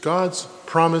God's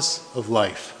promise of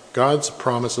life. God's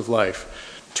promise of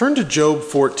life. Turn to Job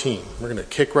 14. We're going to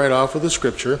kick right off with the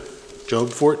scripture, Job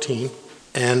 14.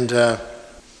 And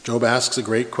Job asks a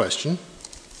great question.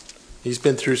 He's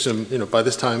been through some, by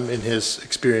this time in his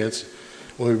experience,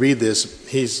 when we read this,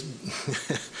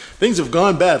 things have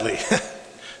gone badly.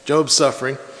 Job's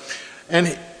suffering.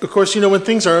 And of course, when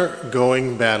things are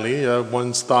going badly,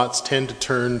 one's thoughts tend to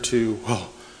turn to,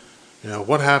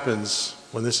 what happens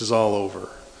when this is all over?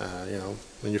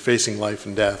 When you're facing life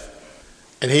and death.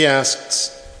 And he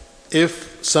asks,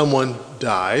 if someone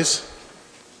dies,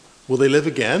 will they live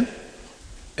again?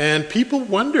 And people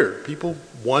wonder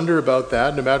about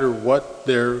that, no matter what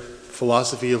their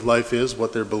philosophy of life is,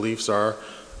 what their beliefs are.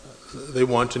 They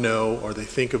want to know, or they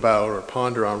think about or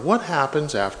ponder on what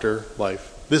happens after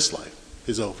this life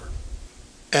is over.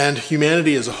 And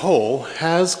humanity as a whole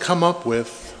has come up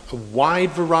with a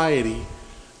wide variety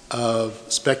of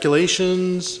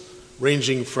speculations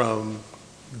ranging from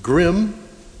grim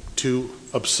to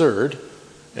absurd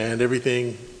and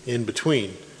everything in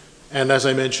between. And as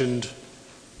I mentioned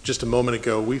just a moment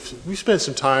ago, we've spent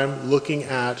some time looking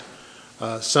at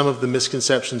some of the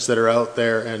misconceptions that are out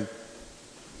there and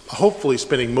hopefully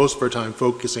spending most of our time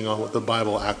focusing on what the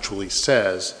Bible actually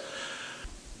says.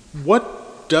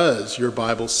 What does your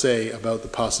Bible say about the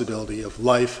possibility of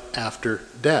life after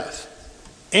death?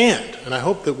 And I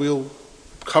hope that we'll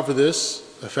cover this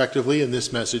effectively in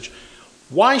this message,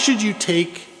 why should you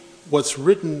take what's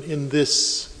written in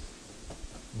this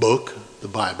book, the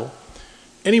Bible,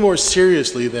 any more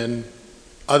seriously than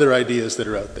other ideas that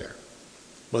are out there?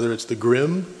 Whether it's the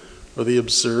grim or the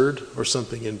absurd or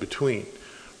something in between.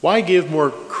 Why give more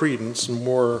credence and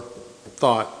more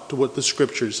thought to what the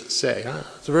scriptures say?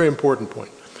 It's a very important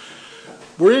point.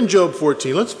 We're in Job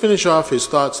 14. Let's finish off his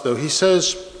thoughts, though. He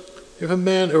says, if a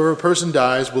man or a person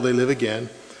dies, will they live again?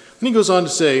 And he goes on to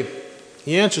say,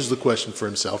 he answers the question for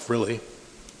himself, really.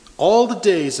 All the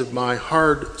days of my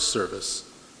hard service,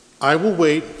 I will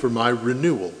wait for my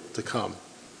renewal to come.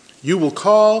 You will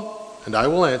call, and I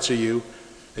will answer you,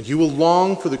 and you will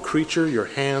long for the creature your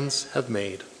hands have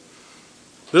made.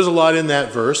 There's a lot in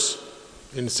that verse.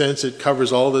 In a sense, it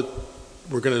covers all that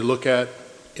we're going to look at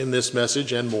in this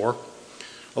message and more.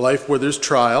 A life where there's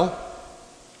trial,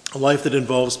 a life that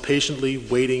involves patiently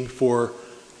waiting for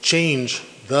change,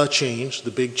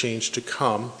 the big change to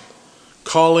come,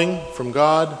 calling from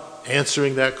God,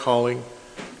 answering that calling,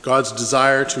 God's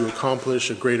desire to accomplish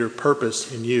a greater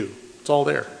purpose in you. It's all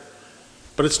there.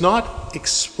 But it's not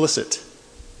explicit,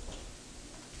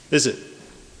 is it?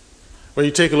 When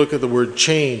you take a look at the word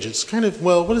change, it's kind of,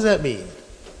 what does that mean?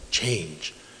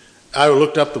 Change. I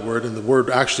looked up the word, and the word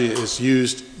actually is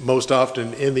used most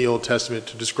often in the Old Testament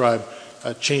to describe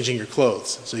changing your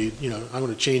clothes. So, I'm going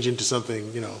to change into something,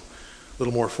 a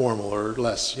little more formal or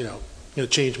less, I'm going to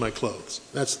change my clothes.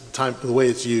 That's the way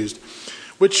it's used,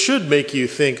 which should make you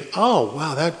think, oh,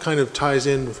 wow, that kind of ties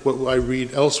in with what I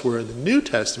read elsewhere in the New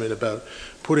Testament about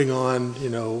putting on,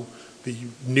 the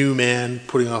new man,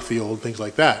 putting off the old, things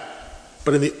like that.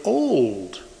 But in the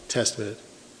Old Testament,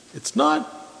 it's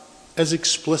not as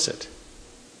explicit.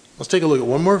 Let's take a look at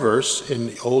one more verse in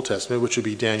the Old Testament, which would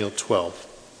be Daniel 12.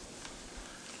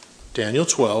 Daniel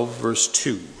 12, verse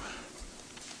 2.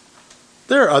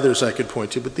 There are others I could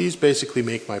point to, but these basically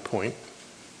make my point.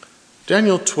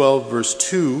 Daniel 12, verse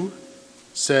 2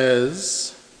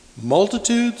 says,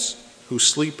 multitudes who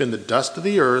sleep in the dust of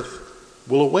the earth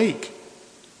will awake,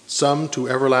 some to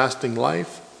everlasting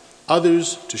life,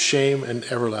 others to shame and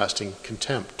everlasting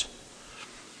contempt.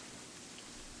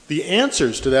 The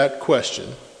answers to that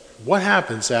question, what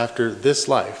happens after this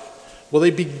life? Well,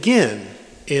 they begin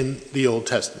in the Old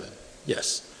Testament,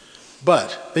 yes.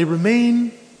 But they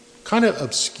remain kind of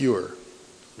obscure,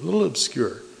 a little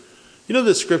obscure.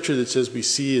 The scripture that says we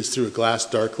see is through a glass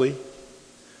darkly?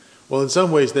 Well, in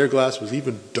some ways, their glass was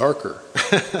even darker.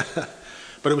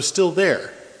 But it was still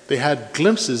there. They had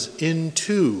glimpses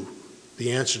into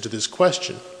the answer to this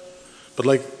question. But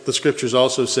like the scriptures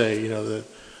also say, that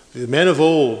the men of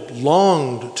old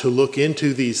longed to look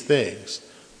into these things,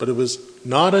 but it was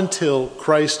not until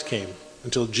Christ came,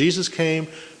 until Jesus came,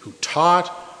 who taught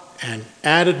and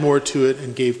added more to it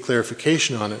and gave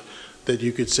clarification on it, that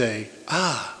you could say,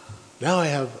 now I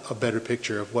have a better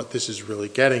picture of what this is really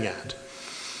getting at.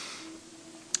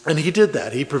 And he did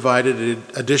that. He provided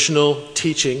additional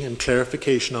teaching and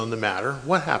clarification on the matter.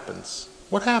 What happens?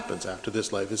 What happens after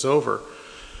this life is over?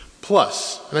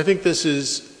 Plus, and I think this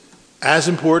is as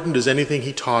important as anything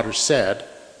he taught or said,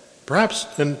 perhaps,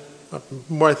 and the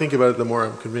more I think about it, the more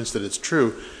I'm convinced that it's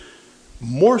true,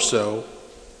 more so,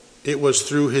 it was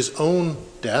through his own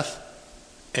death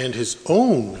and his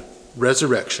own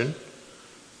resurrection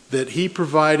that he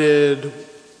provided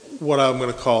what I'm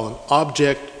going to call an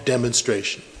object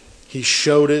demonstration. He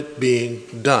showed it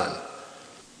being done.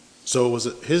 So it was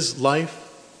his life,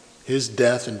 his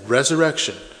death, and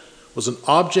resurrection was an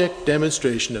object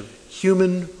demonstration of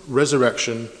human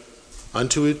resurrection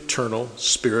unto eternal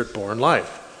spirit-born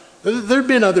life. There had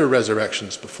been other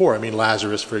resurrections before. I mean,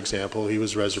 Lazarus, for example, he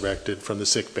was resurrected from the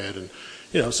sickbed,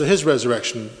 and so his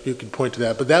resurrection, you can point to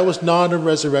that, but that was not a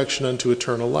resurrection unto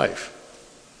eternal life.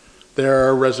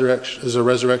 There's a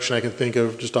resurrection I can think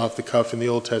of just off the cuff in the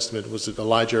Old Testament. Was it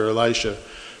Elijah or Elisha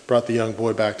brought the young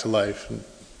boy back to life?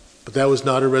 But that was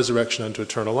not a resurrection unto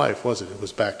eternal life, was it? It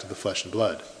was back to the flesh and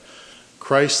blood.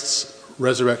 Christ's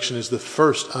resurrection is the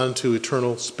first unto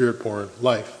eternal spirit-born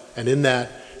life. And in that,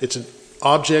 it's an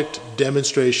object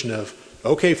demonstration of,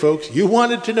 okay, folks, you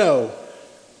wanted to know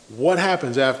what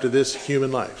happens after this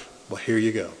human life. Well, here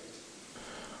you go.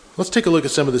 Let's take a look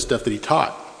at some of the stuff that he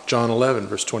taught. John 11,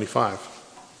 verse 25.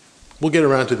 We'll get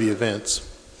around to the events,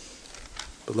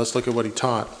 but let's look at what he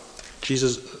taught.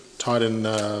 Jesus taught in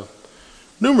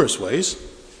numerous ways.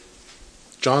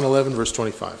 John 11, verse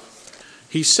 25.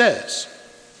 He says,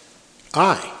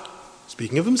 I,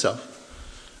 speaking of himself,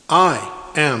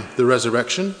 I am the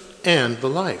resurrection and the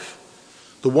life.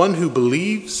 The one who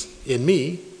believes in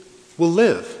me will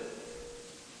live,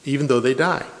 even though they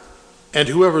die. And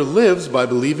whoever lives by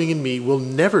believing in me will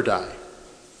never die.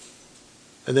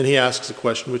 And then he asks a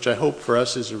question, which I hope for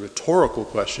us is a rhetorical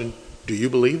question. Do you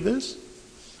believe this?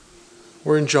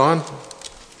 We're in John.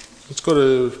 Let's go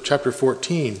to chapter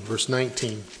 14, verse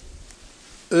 19.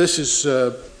 This is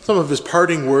some of his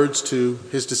parting words to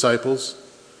his disciples.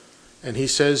 And he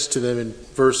says to them in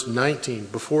verse 19,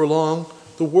 before long,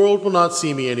 the world will not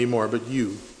see me anymore, but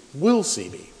you will see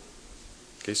me.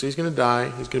 Okay, so he's going to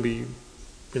die. He's going to be,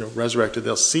 resurrected.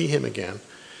 They'll see him again.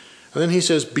 And then he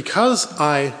says, because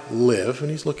I live,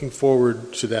 and he's looking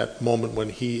forward to that moment when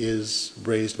he is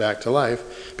raised back to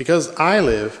life, because I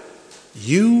live,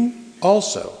 you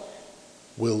also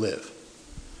will live.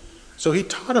 So he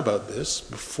taught about this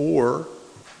before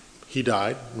he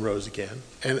died and rose again.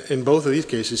 And in both of these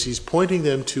cases, he's pointing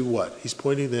them to what? He's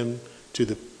pointing them to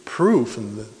the proof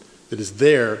that is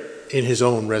there in his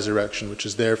own resurrection, which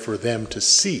is there for them to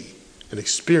see and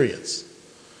experience.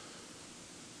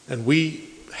 And we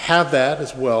have that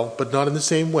as well, but not in the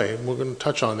same way. And we're going to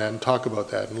touch on that and talk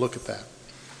about that and look at that.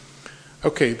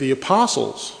 Okay, the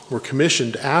apostles were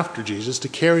commissioned after Jesus to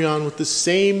carry on with the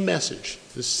same message.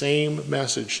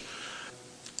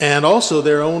 And also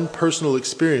their own personal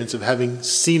experience of having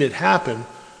seen it happen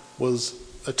was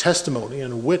a testimony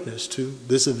and a witness to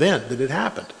this event that had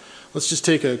happened. Let's just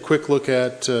take a quick look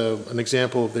at an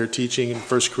example of their teaching in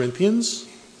 1 Corinthians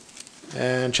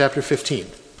and chapter 15.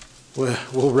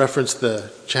 We'll reference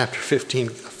the chapter 15 a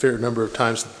fair number of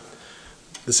times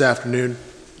this afternoon.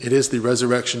 It is the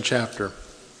resurrection chapter.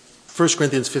 1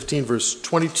 Corinthians 15, verse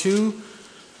 22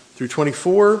 through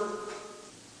 24.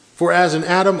 For as in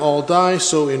Adam all die,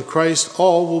 so in Christ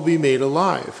all will be made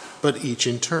alive, but each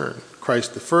in turn.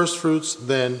 Christ the firstfruits,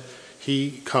 then when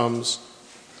he comes,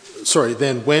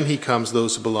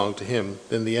 those who belong to him.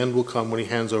 Then the end will come when he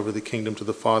hands over the kingdom to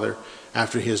the Father,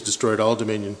 after he has destroyed all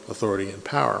dominion, authority, and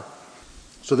power.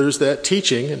 So there's that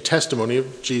teaching and testimony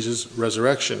of Jesus'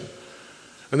 resurrection.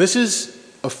 And this is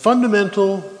a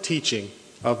fundamental teaching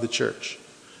of the church.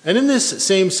 And in this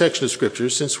same section of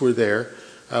Scripture, since we're there,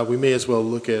 we may as well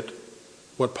look at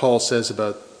what Paul says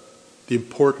about the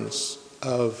importance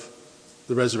of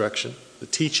the resurrection, the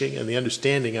teaching and the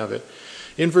understanding of it.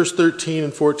 In verse 13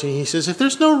 and 14, he says, if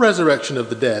there's no resurrection of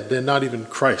the dead, then not even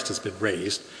Christ has been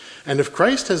raised. And if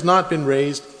Christ has not been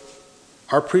raised,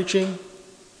 our preaching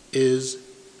is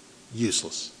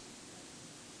useless.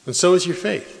 And so is your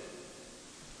faith.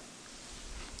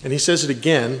 And he says it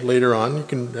again later on. You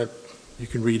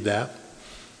can read that.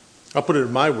 I'll put it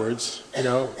in my words.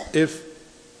 If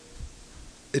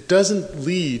it doesn't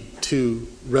lead to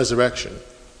resurrection,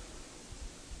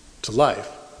 to life,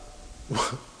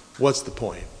 what's the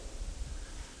point?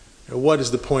 What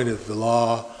is the point of the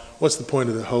law? What's the point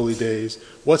of the holy days?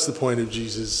 What's the point of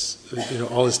Jesus,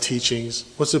 all his teachings?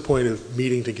 What's the point of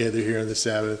meeting together here on the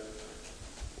Sabbath?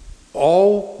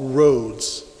 All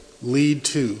roads lead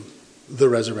to the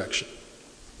resurrection.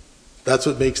 That's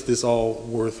what makes this all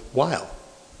worthwhile.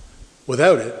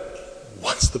 Without it,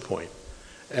 what's the point?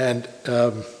 And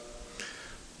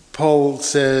Paul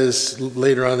says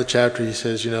later on in the chapter, he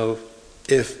says,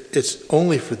 if it's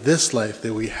only for this life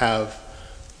that we have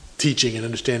teaching and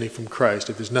understanding from Christ,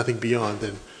 if there's nothing beyond,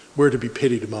 then we're to be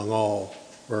pitied among all,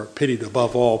 or pitied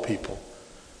above all people.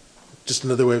 Just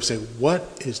another way of saying,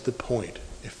 what is the point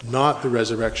if not the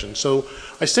resurrection. So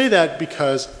I say that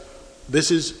because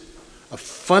this is a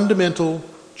fundamental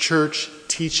church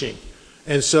teaching.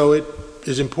 And so it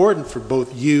is important for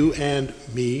both you and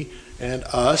me and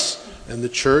us and the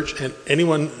church and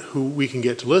anyone who we can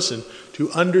get to listen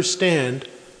to understand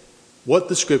what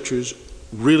the scriptures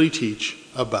really teach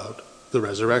about the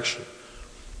resurrection.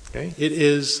 Okay? It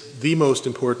is the most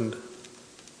important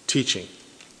teaching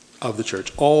of the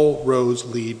church. All roads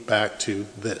lead back to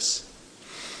this.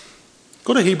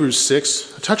 Go to Hebrews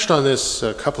 6. I touched on this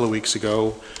a couple of weeks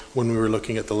ago when we were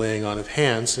looking at the laying on of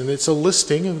hands, and it's a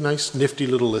listing, a nice nifty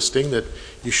little listing that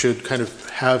you should kind of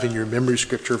have in your memory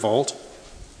scripture vault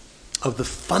of the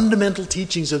fundamental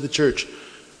teachings of the church.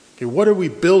 Okay, what are we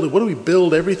building? What do we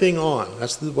build everything on?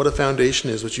 That's what a foundation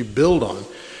is, what you build on.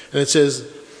 And it says,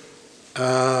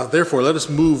 therefore, let us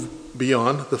move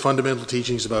beyond the fundamental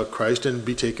teachings about Christ and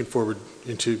be taken forward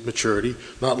into maturity,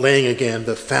 not laying again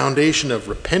the foundation of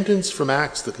repentance from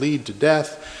acts that lead to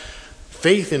death,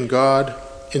 faith in God,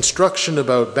 instruction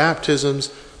about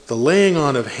baptisms, the laying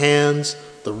on of hands,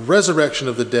 the resurrection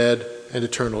of the dead, and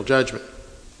eternal judgment.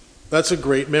 That's a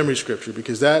great memory scripture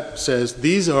because that says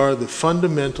these are the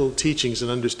fundamental teachings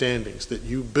and understandings that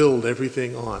you build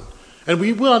everything on. And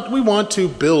we want to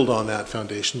build on that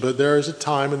foundation, but there is a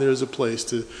time and there is a place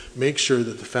to make sure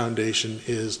that the foundation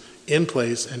is in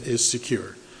place and is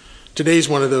secure. Today's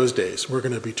one of those days. We're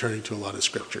going to be turning to a lot of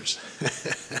scriptures.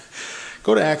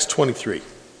 Go to Acts 23.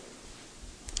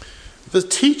 The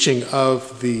teaching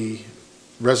of the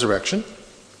resurrection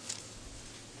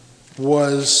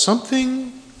was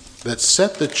something that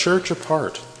set the church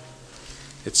apart.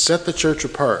 It set the church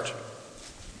apart.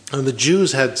 And the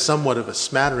Jews had somewhat of a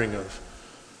smattering of,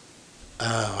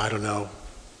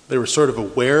 they were sort of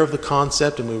aware of the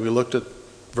concept, and when we looked at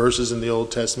verses in the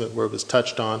Old Testament where it was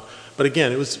touched on. But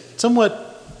again, it was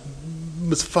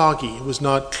foggy. It was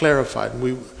not clarified.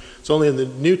 And it's only in the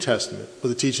New Testament,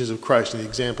 with the teachings of Christ and the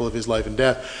example of his life and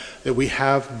death, that we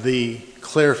have the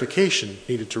clarification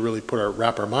needed to really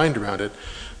wrap our mind around it.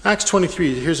 Acts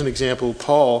 23, here's an example.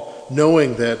 Paul,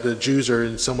 knowing that the Jews are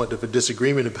in somewhat of a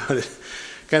disagreement about it,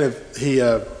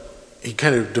 he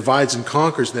kind of divides and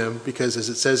conquers them because, as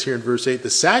it says here in verse 8, the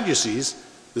Sadducees,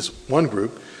 this one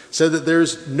group, said that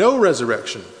there's no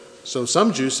resurrection. So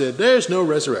some Jews said there's no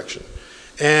resurrection.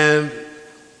 And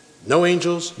no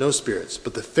angels, no spirits.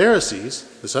 But the Pharisees,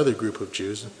 this other group of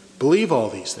Jews, believe all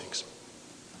these things.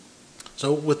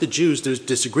 So with the Jews, there's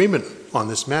disagreement on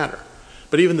this matter.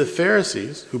 But even the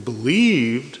Pharisees, who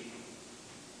believed,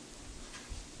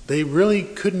 they really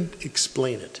couldn't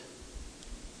explain it.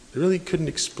 They really couldn't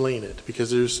explain it because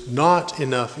there's not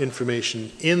enough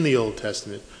information in the Old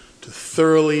Testament to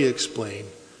thoroughly explain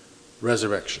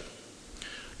resurrection.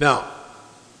 Now,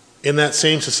 in that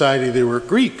same society, there were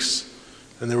Greeks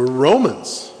and there were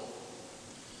Romans.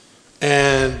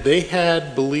 And they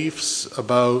had beliefs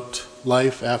about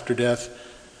life after death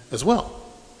as well.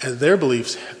 And their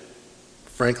beliefs,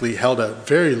 frankly, held out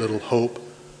very little hope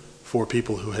for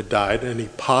people who had died, any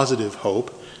positive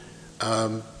hope.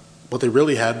 What they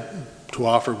really had to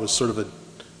offer was sort of a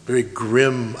very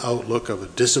grim outlook of a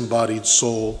disembodied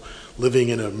soul living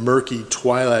in a murky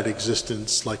twilight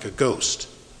existence like a ghost.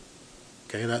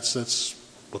 Okay, that's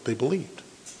what they believed.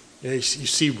 You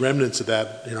see remnants of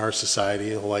that in our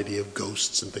society, the whole idea of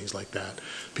ghosts and things like that.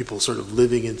 People sort of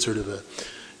living in sort of a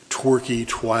twerky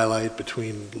twilight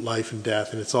between life and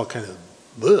death, and it's all kind of,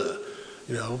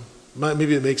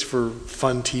 maybe it makes for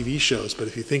fun TV shows, but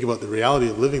if you think about the reality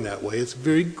of living that way, it's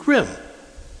very grim.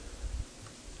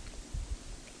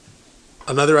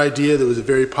 Another idea that was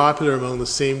very popular among the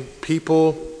same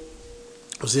people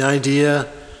was the idea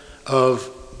of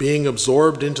being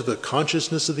absorbed into the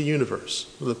consciousness of the universe,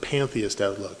 the pantheist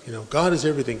outlook. God is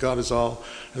everything, God is all,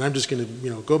 and I'm just going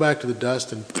to, go back to the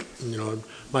dust and,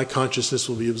 my consciousness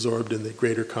will be absorbed in the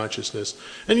greater consciousness.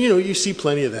 And, you see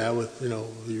plenty of that with,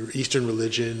 your Eastern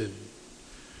religion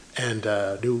and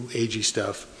New Agey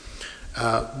stuff.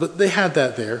 But they had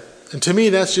that there. And to me,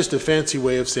 that's just a fancy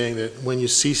way of saying that when you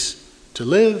cease to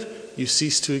live, you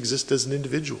cease to exist as an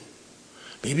individual.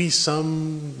 Maybe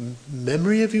some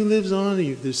memory of you lives on.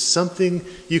 There's something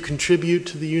you contribute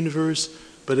to the universe,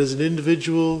 but as an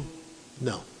individual,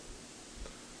 no.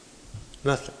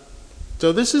 Nothing.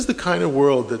 So this is the kind of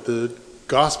world that the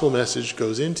gospel message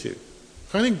goes into.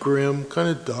 Kind of grim, kind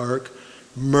of dark,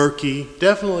 murky,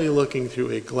 definitely looking through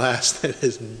a glass that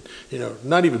is,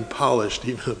 not even polished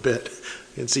even a bit.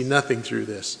 You can see nothing through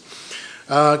this.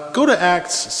 Go to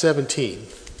Acts 17,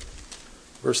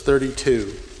 verse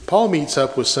 32. Paul meets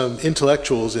up with some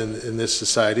intellectuals in this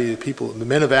society, the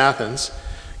men of Athens,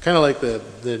 kind of like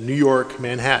the New York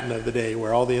Manhattan of the day,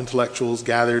 where all the intellectuals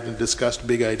gathered and discussed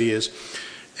big ideas.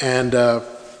 And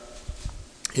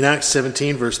in Acts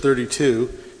 17, verse 32,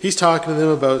 he's talking to them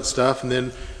about stuff, and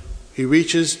then he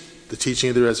reaches the teaching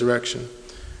of the resurrection.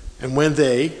 And when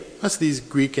that's these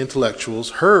Greek intellectuals,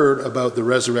 heard about the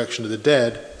resurrection of the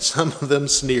dead, some of them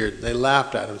sneered. They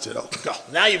laughed at him and said, "Oh,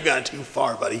 now you've gone too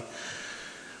far, buddy."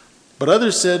 But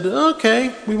others said,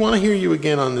 "Okay, we want to hear you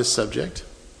again on this subject."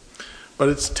 But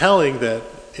it's telling that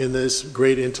in this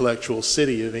great intellectual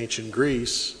city of ancient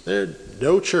Greece,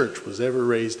 no church was ever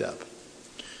raised up.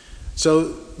 So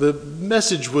the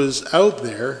message was out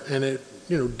there, and it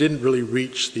didn't really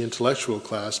reach the intellectual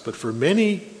class, but for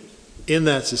many in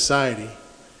that society,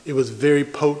 it was very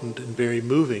potent and very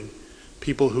moving.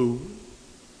 People who,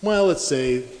 let's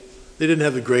say, they didn't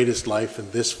have the greatest life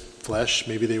in this flesh.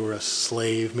 Maybe they were a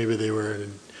slave, maybe they were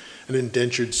an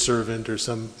indentured servant or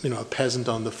a peasant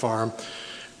on the farm.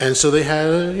 And so they had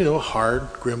a hard,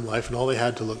 grim life, and all they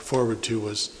had to look forward to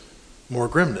was more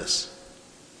grimness.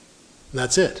 And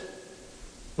that's it.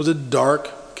 It was a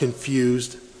dark,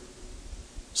 confused,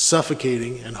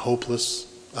 suffocating, and hopeless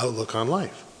outlook on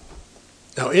life.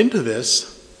 Now into this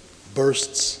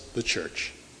bursts the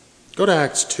church. Go to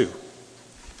Acts 2.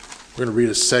 We're going to read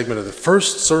a segment of the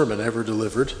first sermon ever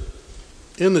delivered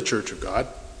in the Church of God.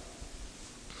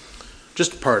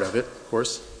 Just part of it, of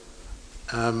course.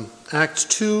 Acts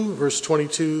 2, verse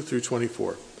 22 through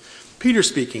 24. Peter's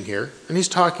speaking here, and he's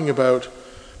talking about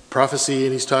prophecy,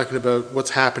 and he's talking about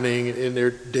what's happening in their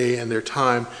day and their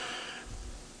time.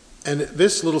 And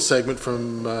this little segment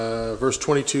from verse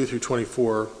 22 through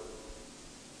 24,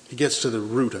 he gets to the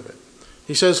root of it.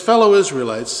 He says, "Fellow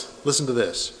Israelites, listen to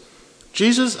this.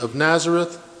 Jesus of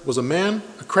Nazareth was a man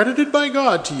accredited by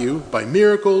God to you by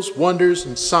miracles, wonders,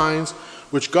 and signs,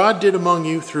 which God did among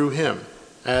you through him,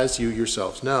 as you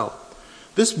yourselves know.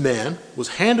 This man was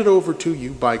handed over to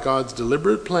you by God's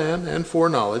deliberate plan and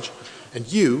foreknowledge,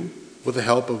 and you, with the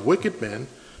help of wicked men,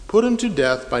 put him to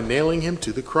death by nailing him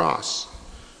to the cross.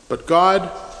 But God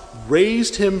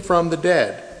raised him from the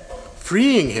dead,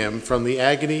 freeing him from the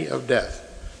agony of death,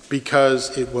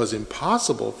 because it was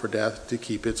impossible for death to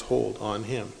keep its hold on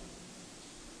him."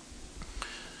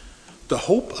 The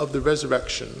hope of the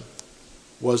resurrection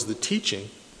was the teaching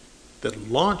that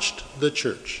launched the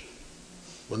church.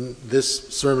 When this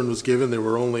sermon was given, there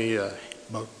were only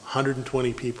about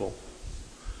 120 people.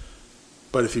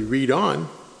 But if you read on,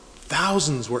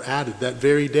 thousands were added that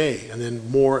very day, and then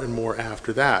more and more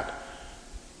after that.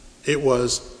 It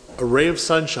was a ray of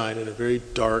sunshine in a very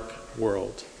dark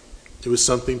world. It was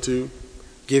something to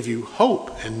give you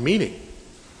hope and meaning.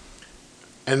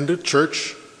 And the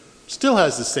church still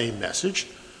has the same message.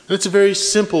 And it's a very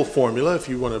simple formula. If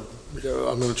you want to,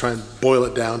 I'm going to try and boil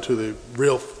it down to the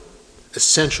real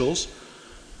essentials.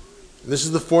 And this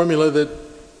is the formula that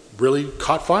really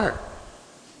caught fire.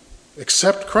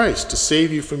 Accept Christ to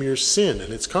save you from your sin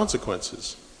and its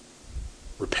consequences.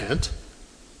 Repent.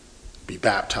 Be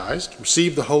baptized.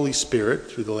 Receive the Holy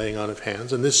Spirit through the laying on of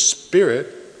hands. And this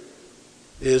Spirit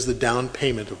is the down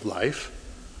payment of life.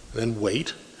 And then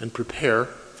wait and prepare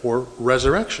for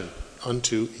resurrection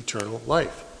unto eternal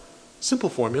life. Simple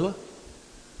formula.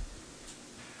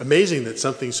 Amazing that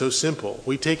something so simple,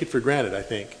 we take it for granted, I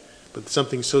think, but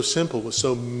something so simple was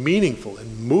so meaningful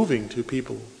and moving to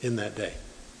people in that day.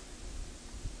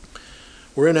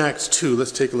 We're in Acts 2.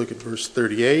 Let's take a look at verse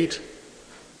 38.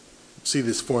 See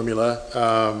this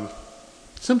formula.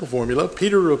 Simple formula.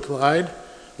 Peter replied,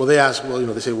 they ask,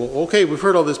 they say, okay, we've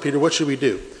heard all this, Peter, what should we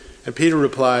do? And Peter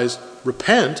replies,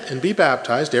 "Repent and be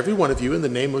baptized, every one of you, in the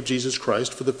name of Jesus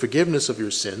Christ for the forgiveness of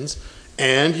your sins,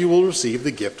 and you will receive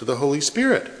the gift of the Holy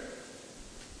Spirit."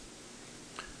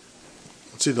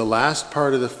 Let's see the last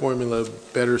part of the formula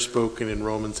better spoken in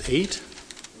Romans 8.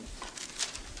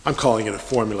 I'm calling it a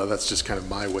formula. That's just kind of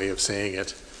my way of saying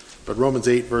it. But Romans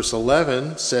 8 verse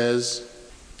 11 says,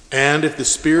 "And if the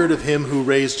Spirit of him who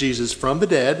raised Jesus from the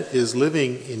dead is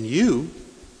living in you,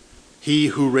 he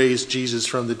who raised Jesus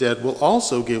from the dead will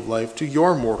also give life to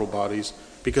your mortal bodies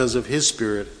because of his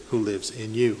Spirit who lives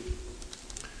in you."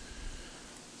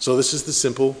 So this is the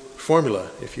simple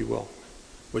formula, if you will,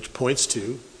 which points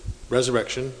to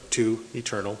resurrection to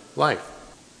eternal life.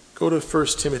 Go to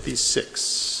 1 Timothy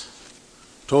 6.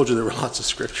 Told you there were lots of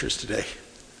scriptures today.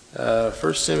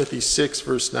 1 Timothy 6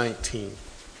 verse 19,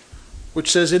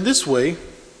 which says, "In this way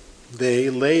they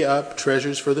lay up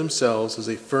treasures for themselves as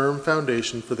a firm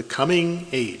foundation for the coming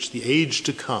age," the age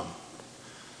to come,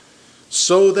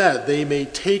 "so that they may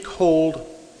take hold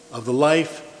of the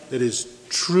life that is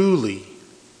truly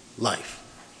life."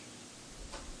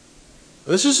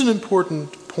 This is an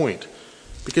important point,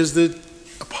 because the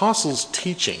apostles'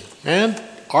 teaching and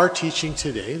our teaching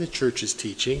today, the church's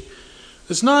teaching,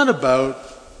 is not about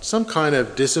some kind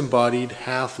of disembodied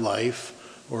half-life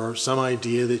or some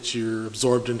idea that you're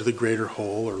absorbed into the greater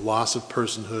whole or loss of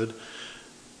personhood.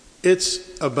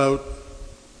 It's about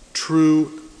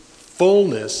true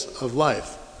fullness of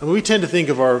life. I mean, we tend to think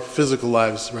of our physical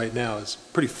lives right now as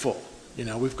pretty full. You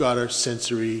know, we've got our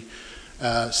sensory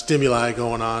stimuli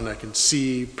going on. I can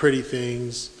see pretty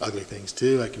things, ugly things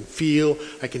too. I can feel,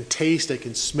 I can taste, I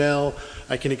can smell,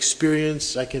 I can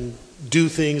experience, I can do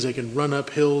things, I can run up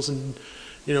hills and,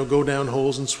 you know, go down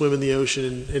holes and swim in the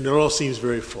ocean, and it all seems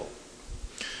very full.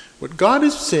 What God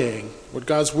is saying, what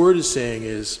God's word is saying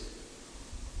is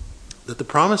that the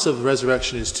promise of the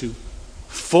resurrection is to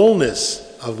fullness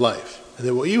of life. And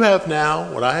that what you have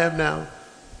now, what I have now,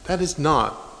 that is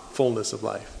not fullness of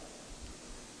life.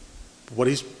 What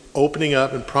he's opening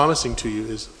up and promising to you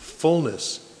is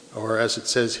fullness, or as it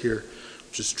says here,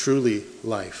 which is truly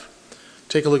life.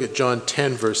 Take a look at John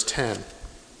 10, verse 10.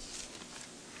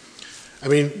 I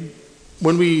mean,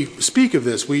 when we speak of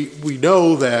this, we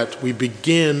know that we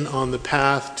begin on the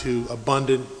path to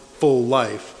abundant, full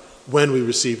life when we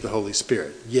receive the Holy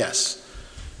Spirit. Yes.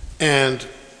 And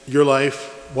your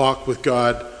life, walk with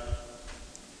God,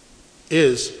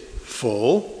 is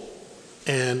full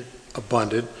and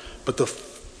abundant, but the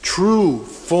true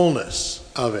fullness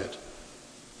of it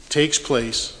takes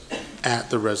place at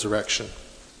the resurrection.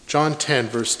 John 10,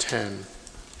 verse 10,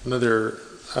 another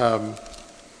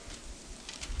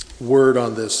word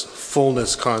on this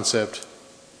fullness concept,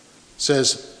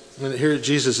 says, and here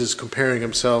Jesus is comparing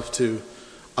himself to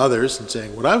others and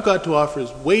saying, what I've got to offer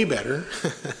is way better.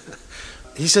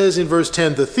 He says in verse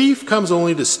 10, the thief comes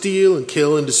only to steal and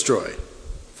kill and destroy.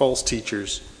 False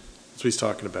teachers. That's what he's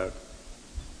talking about.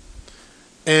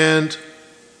 And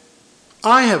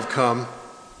I have come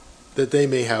that they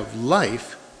may have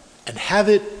life and have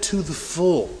it to the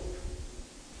full.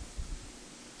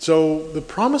 So the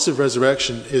promise of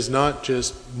resurrection is not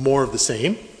just more of the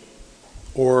same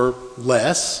or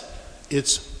less,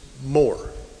 it's more.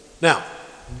 Now,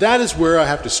 that is where I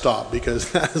have to stop,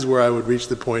 because that is where I would reach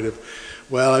the point of,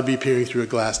 well, I'd be peering through a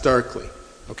glass darkly.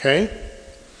 Okay?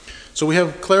 So we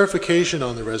have clarification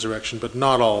on the resurrection, but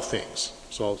not all things.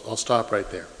 So I'll stop right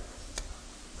there.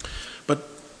 But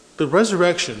the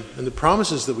resurrection and the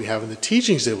promises that we have and the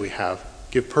teachings that we have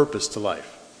give purpose to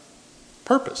life.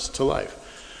 Purpose to life.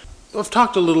 I've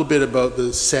talked a little bit about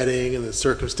the setting and the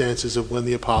circumstances of when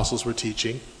the apostles were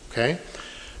teaching, okay?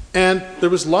 And there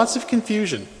was lots of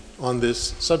confusion on this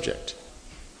subject.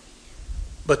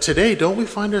 But today, don't we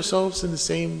find ourselves in the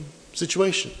same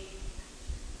situation?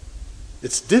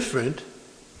 It's different,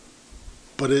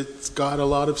 but it's got a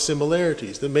lot of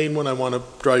similarities. The main one I want to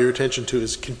draw your attention to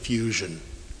is confusion,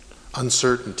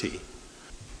 uncertainty.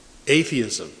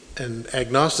 Atheism and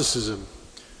agnosticism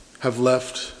have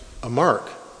left a mark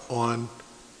on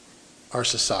our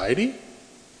society.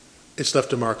 It's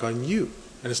left a mark on you,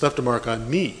 and it's left a mark on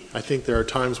me. I think there are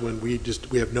times when we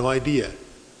have no idea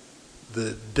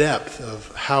the depth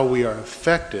of how we are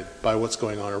affected by what's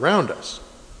going on around us.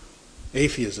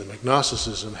 Atheism,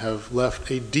 agnosticism have left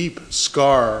a deep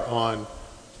scar on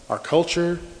our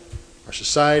culture, our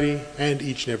society, and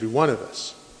each and every one of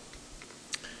us.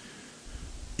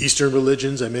 Eastern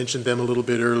religions, I mentioned them a little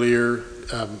bit earlier,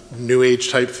 New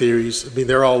Age type theories, I mean,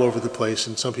 they're all over the place,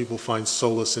 and some people find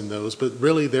solace in those, but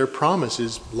really their promise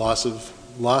is loss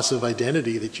of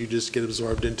identity, that you just get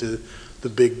absorbed into the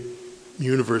big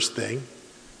universe thing.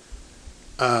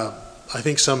 I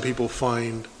think some people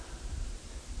find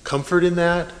comfort in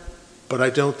that, but I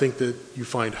don't think that you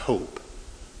find hope.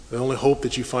 The only hope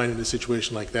that you find in a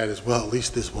situation like that is, well, at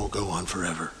least this won't go on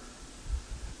forever.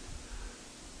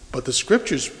 But the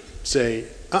scriptures say,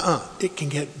 it can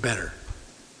get better.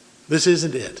 This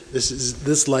isn't it.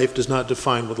 This life does not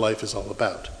define what life is all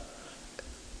about.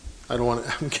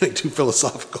 I'm getting too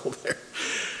philosophical there.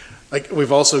 Like,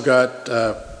 we've also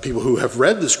got people who have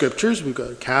read the scriptures. We've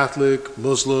got Catholic,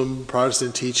 Muslim,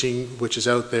 Protestant teaching, which is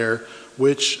out there,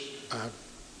 which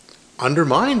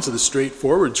undermines the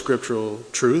straightforward scriptural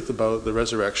truth about the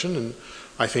resurrection, and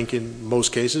I think in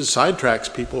most cases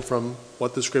sidetracks people from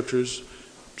what the scriptures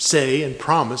say and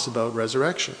promise about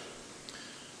resurrection.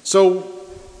 So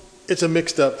it's a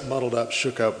mixed up, muddled up,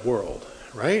 shook up world,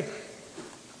 right?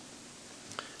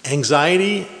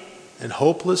 Anxiety and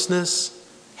hopelessness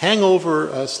hang over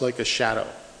us like a shadow.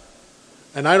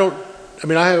 And I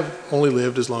have only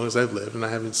lived as long as I've lived, and I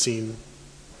haven't seen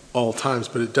all times,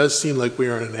 but it does seem like we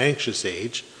are in an anxious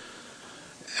age,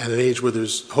 and an age where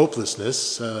there's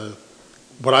hopelessness.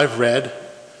 What I've read,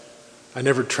 I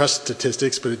never trust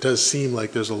statistics, but it does seem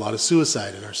like there's a lot of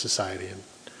suicide in our society. And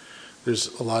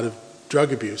There's a lot of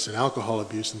drug abuse and alcohol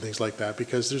abuse and things like that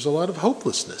because there's a lot of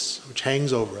hopelessness which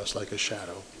hangs over us like a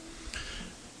shadow.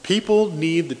 People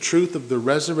need the truth of the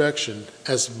resurrection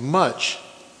as much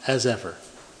as ever.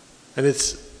 And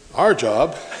it's our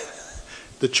job,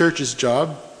 the church's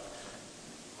job,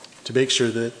 to make sure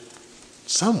that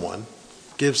someone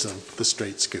gives them the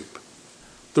straight scoop.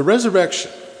 The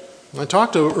resurrection. I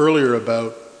talked earlier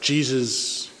about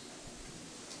Jesus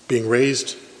being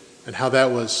raised and how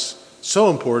that was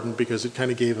so important because it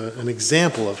kind of gave an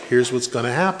example of here's what's going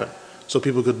to happen. So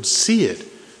people could see it.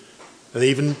 And they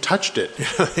even touched it.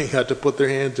 They had to put their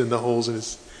hands in the holes in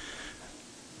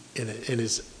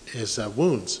his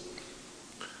wounds.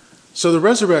 So the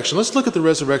resurrection, let's look at the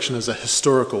resurrection as a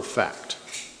historical fact.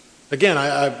 Again,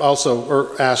 I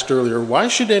also asked earlier, why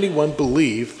should anyone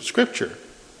believe Scripture?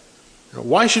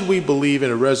 Why should we believe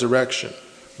in a resurrection?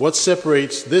 What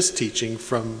separates this teaching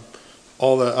from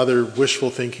all the other wishful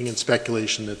thinking and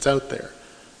speculation that's out there?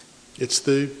 It's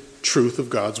the truth of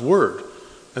God's Word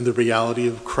and the reality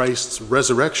of Christ's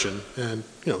resurrection. And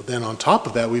then on top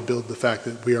of that, we build the fact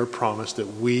that we are promised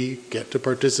that we get to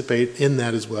participate in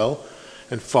that as well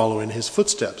and follow in his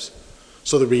footsteps.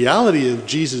 So the reality of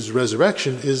Jesus'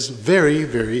 resurrection is very,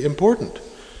 very important.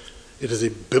 It is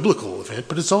a biblical event,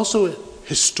 but it's also a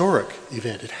historic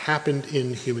event. It happened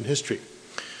in human history.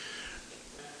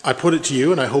 I put it to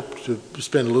you, and I hope to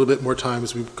spend a little bit more time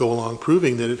as we go along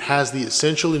proving that it has the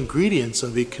essential ingredients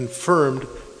of a confirmed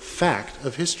fact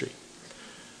of history.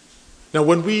 Now,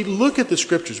 when we look at the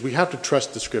Scriptures, we have to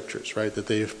trust the Scriptures, right, that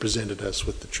they have presented us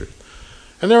with the truth.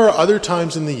 And there are other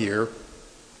times in the year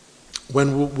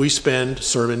when we spend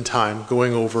sermon time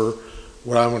going over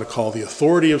what I want to call the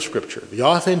authority of Scripture, the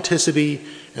authenticity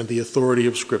and the authority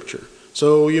of Scripture.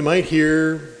 So you might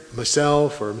hear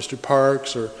myself or Mr.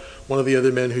 Parks or one of the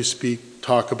other men who speak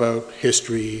talk about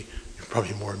history,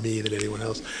 probably more me than anyone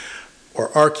else,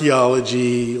 or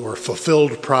archaeology or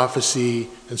fulfilled prophecy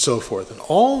and so forth. And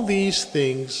all these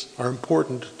things are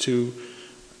important to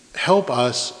help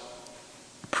us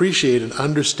appreciate and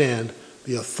understand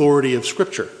the authority of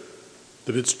Scripture,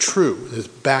 that it's true, it's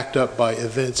backed up by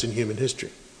events in human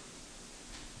history.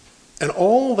 And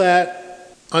all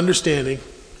that understanding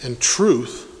and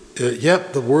truth,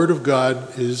 the Word of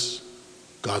God is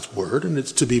God's Word and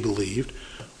it's to be believed,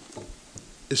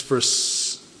 is for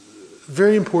a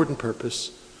very important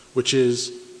purpose, which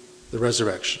is the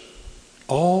resurrection.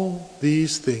 All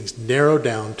these things narrow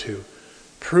down to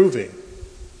proving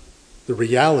the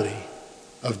reality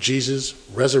of Jesus'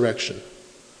 resurrection.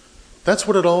 That's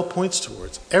what it all points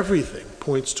towards. Everything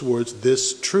points towards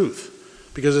this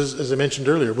truth. Because as I mentioned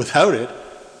earlier, without it,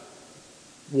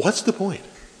 what's the point?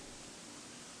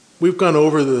 We've gone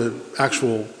over the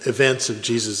actual events of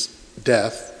Jesus'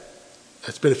 death.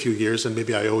 It's been a few years, and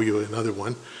maybe I owe you another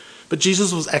one. But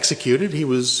Jesus was executed. He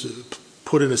was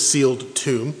put in a sealed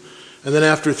tomb. And then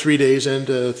after 3 days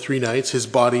and 3 nights, his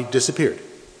body disappeared.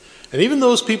 And even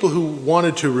those people who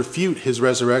wanted to refute his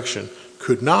resurrection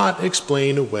could not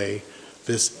explain away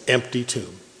this empty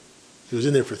tomb. He was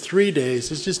in there for 3 days.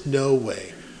 There's just no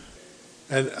way.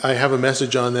 And I have a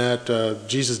message on that,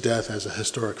 Jesus' death as a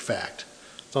historic fact.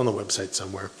 It's on the website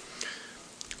somewhere.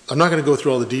 I'm not going to go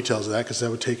through all the details of that because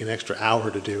that would take an extra hour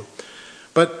to do.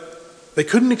 But they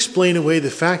couldn't explain away the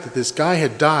fact that this guy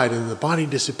had died and the body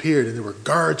disappeared and there were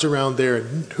guards around there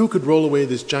and who could roll away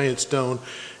this giant stone.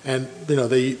 And,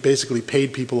 they basically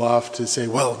paid people off to say,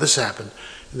 well, this happened.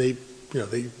 And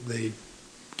they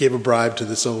gave a bribe to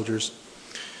the soldiers.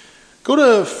 Go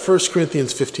to 1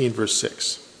 Corinthians 15, verse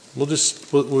 6. We're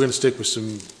going to stick with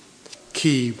some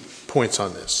key points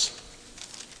on this.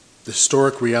 The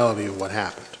historic reality of what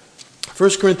happened. 1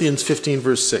 Corinthians 15,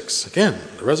 verse 6. Again,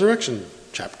 the resurrection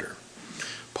chapter.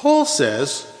 Paul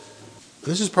says,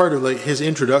 and this is part of his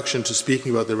introduction to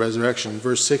speaking about the resurrection. In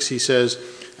verse 6, he says,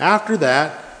 after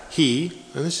that, he,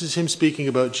 and this is him speaking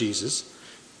about Jesus,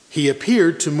 he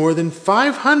appeared to more than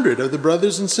 500 of the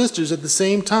brothers and sisters at the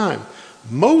same time,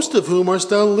 most of whom are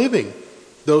still living,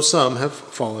 though some have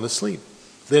fallen asleep.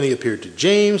 Then he appeared to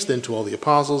James, then to all the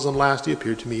apostles, and last he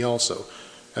appeared to me also,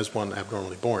 as one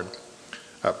abnormally born.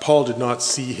 Paul did not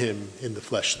see him in the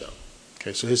flesh, though.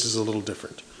 Okay, so this is a little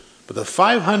different. But the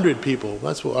 500 people,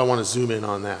 that's what I want to zoom in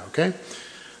on that, okay?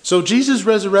 So Jesus'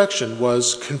 resurrection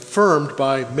was confirmed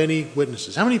by many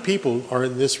witnesses. How many people are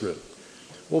in this room?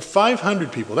 Well,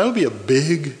 500 people. That would be a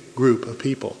big group of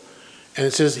people. And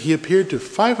it says he appeared to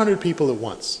 500 people at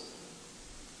once.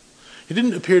 He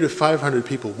didn't appear to 500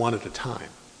 people one at a time.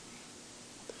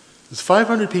 There's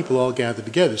 500 people all gathered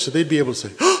together, so they'd be able to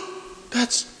say,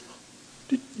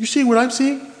 you see what I'm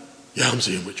seeing? Yeah, I'm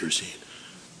seeing what you're seeing.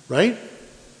 Right?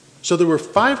 So there were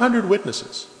 500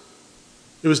 witnesses.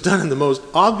 It was done in the most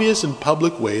obvious and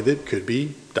public way that could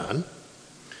be done.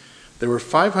 There were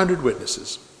 500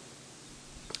 witnesses,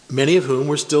 many of whom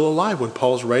were still alive when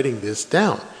Paul's writing this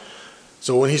down.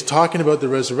 So when he's talking about the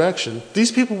resurrection,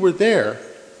 these people were there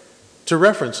to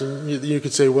reference. And you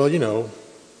could say, well,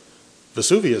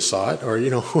 Vesuvius saw it, or,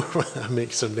 I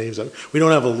make some names up. We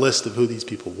don't have a list of who these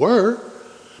people were,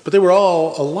 but they were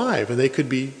all alive, and they could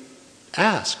be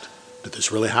asked, did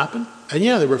this really happen? And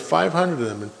yeah, there were 500 of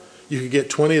them, and you could get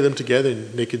 20 of them together,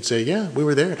 and they could say, yeah, we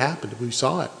were there, it happened, we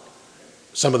saw it.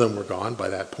 Some of them were gone by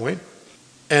that point.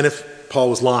 And if Paul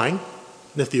was lying,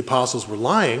 and if the apostles were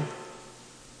lying,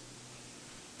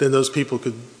 then those people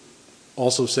could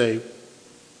also say,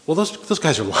 well, those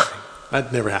guys are lying.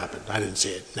 That never happened. I didn't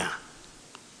see it. Nah.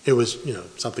 It was,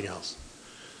 something else.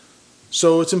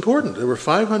 So it's important. There were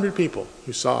 500 people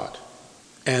who saw it.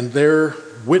 And their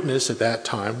witness at that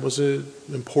time was an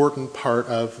important part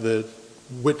of the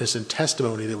witness and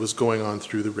testimony that was going on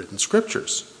through the written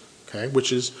scriptures, okay,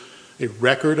 which is a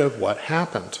record of what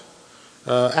happened.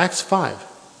 Acts 5,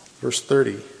 verse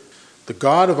 30. The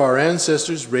God of our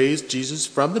ancestors raised Jesus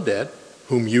from the dead,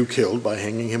 whom you killed by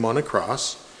hanging him on a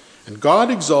cross, and God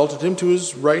exalted him to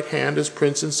his right hand as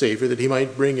Prince and Savior, that he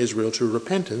might bring Israel to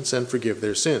repentance and forgive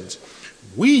their sins.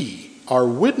 We are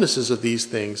witnesses of these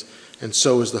things, and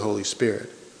so is the Holy Spirit.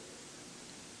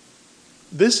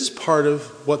 This is part of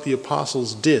what the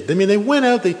apostles did. I mean, they went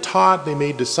out, they taught, they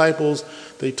made disciples,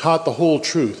 they taught the whole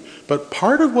truth. But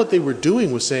part of what they were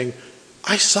doing was saying,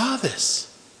 I saw this.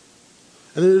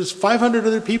 And there's 500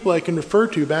 other people I can refer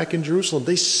to back in Jerusalem.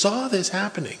 They saw this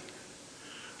happening.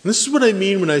 And this is what I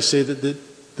mean when I say that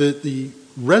the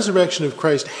resurrection of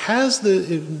Christ has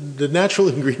the natural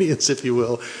ingredients, if you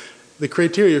will, the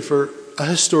criteria for a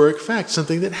historic fact,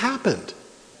 something that happened.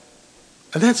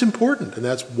 And that's important, and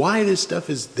that's why this stuff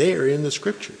is there in the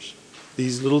scriptures.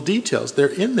 These little details, they're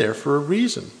in there for a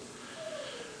reason.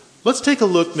 Let's take a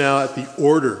look now at the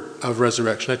order of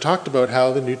resurrection. I talked about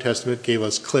how the New Testament gave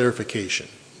us clarification.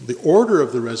 The order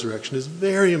of the resurrection is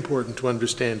very important to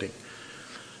understanding.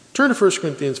 Turn to 1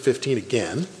 Corinthians 15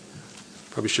 again.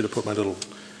 Probably should have put my little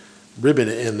ribbon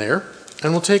in there.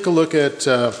 And we'll take a look at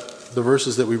the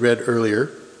verses that we read earlier,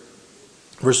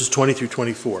 verses 20 through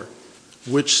 24,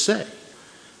 which say,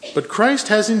 but Christ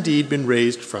has indeed been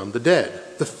raised from the dead,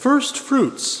 the first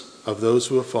fruits of those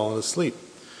who have fallen asleep.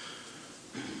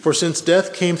 For since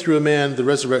death came through a man, the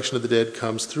resurrection of the dead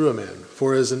comes through a man.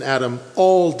 For as in Adam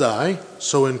all die,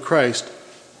 so in Christ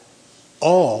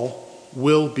all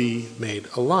will be made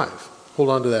alive. Hold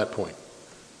on to that point.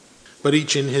 But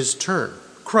each in his turn.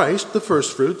 Christ, the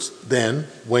first fruits, then,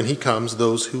 when he comes,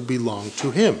 those who belong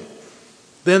to him.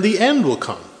 Then the end will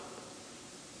come,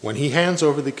 when he hands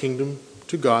over the kingdom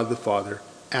to God the Father,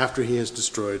 after he has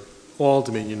destroyed all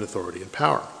dominion, authority, and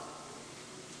power.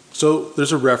 So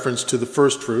there's a reference to the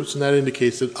first fruits, and that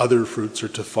indicates that other fruits are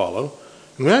to follow.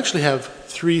 And we actually have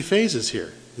three phases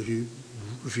here, if you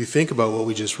think about what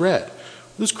we just read.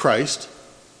 There's Christ,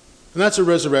 and that's a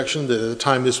resurrection that at the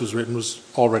time this was written was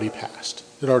already past.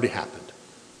 It already happened.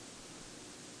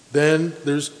 Then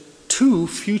there's two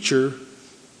future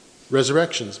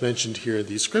resurrections mentioned here in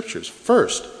these scriptures.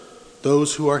 First,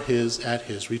 those who are his at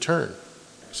his return.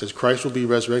 It says Christ will be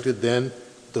resurrected, then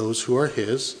those who are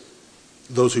his,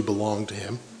 those who belong to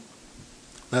him.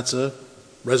 That's a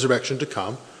resurrection to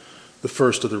come, the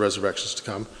first of the resurrections to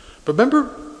come. But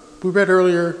remember, we read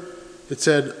earlier, it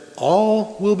said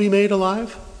all will be made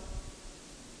alive.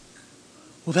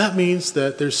 Well, that means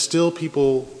that there's still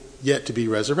people yet to be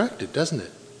resurrected, doesn't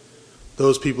it?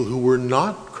 Those people who were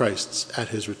not Christ's at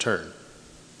his return.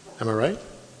 Am I right?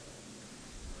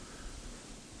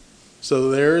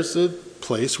 So there's a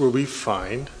place where we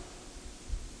find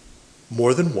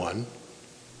more than one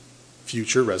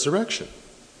future resurrection.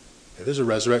 There's a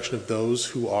resurrection of those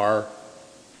who are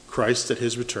Christ at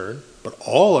his return, but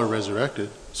all are resurrected,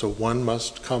 so one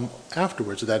must come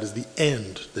afterwards. That is the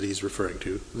end that he's referring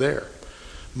to there.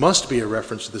 Must be a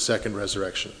reference to the second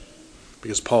resurrection,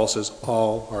 because Paul says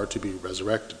all are to be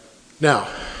resurrected. Now,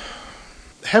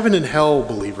 heaven and hell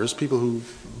believers, people who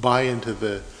buy into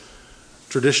the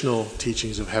traditional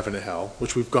teachings of heaven and hell,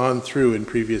 which we've gone through in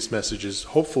previous messages,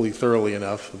 hopefully thoroughly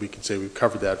enough that we can say we've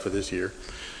covered that for this year,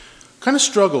 kind of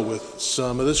struggle with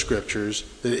some of the scriptures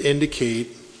that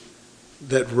indicate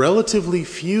that relatively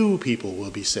few people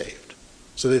will be saved.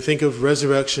 So they think of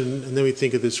resurrection, and then we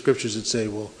think of the scriptures that say,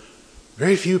 well,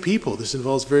 very few people. This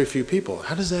involves very few people.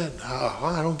 How does that?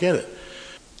 I don't get it.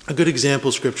 A good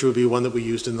example scripture would be one that we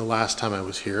used in the last time I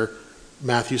was here,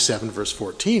 Matthew 7, verse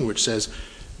 14, which says,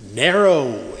 narrow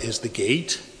is the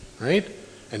gate, right?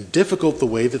 and difficult the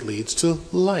way that leads to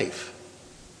life.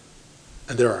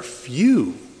 And there are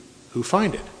few who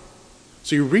find it.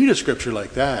 So you read a scripture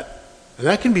like that, and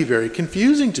that can be very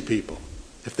confusing to people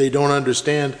if they don't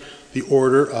understand the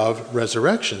order of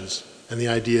resurrections and the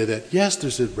idea that, yes,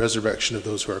 there's a resurrection of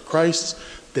those who are Christ's,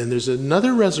 then there's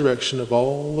another resurrection of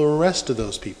all the rest of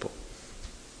those people.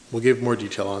 We'll give more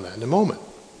detail on that in a moment.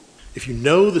 If you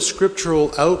know the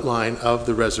scriptural outline of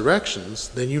the resurrections,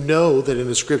 then you know that in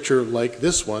a scripture like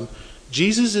this one,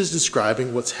 Jesus is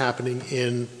describing what's happening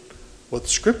in what the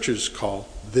scriptures call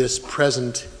this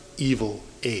present evil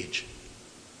age.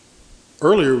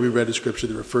 Earlier we read a scripture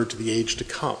that referred to the age to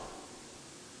come.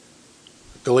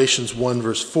 Galatians 1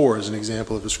 verse 4 is an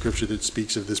example of a scripture that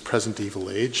speaks of this present evil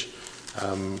age.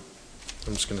 I'm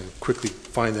just going to quickly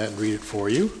find that and read it for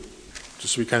you,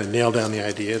 just so we kind of nail down the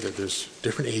idea that there's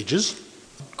different ages.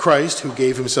 Christ, who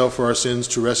gave himself for our sins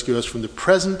to rescue us from the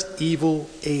present evil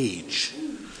age.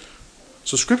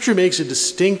 So Scripture makes a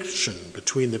distinction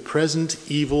between the present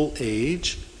evil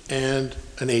age and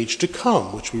an age to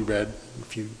come, which we read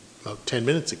about 10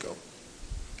 minutes ago.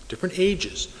 Different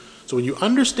ages. So when you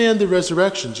understand the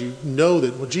resurrections, you know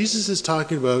that well, Jesus is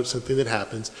talking about something that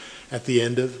happens at the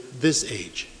end of this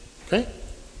age. Okay?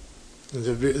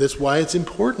 That's why it's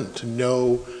important to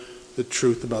know the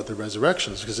truth about the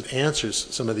resurrections, because it answers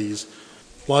some of these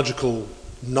logical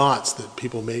knots that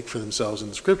people make for themselves in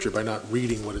the scripture by not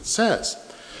reading what it says.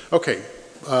 Okay,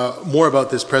 more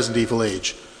about this present evil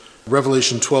age.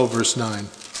 Revelation 12 verse 9.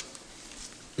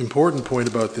 Important point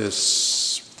about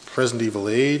this present evil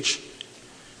age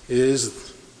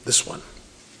is this one.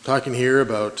 Talking here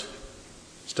about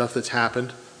stuff that's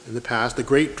happened in the past. The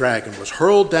great dragon was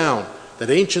hurled down, that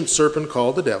ancient serpent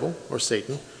called the devil, or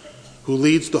Satan, who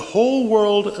leads the whole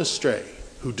world astray,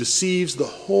 who deceives the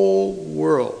whole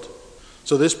world.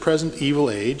 So this present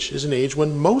evil age is an age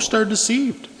when most are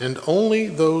deceived, and only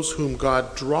those whom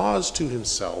God draws to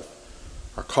himself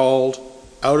are called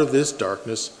out of this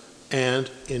darkness and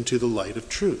into the light of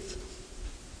truth.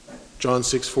 John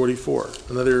 6:44,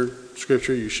 another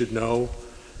scripture you should know.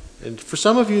 And for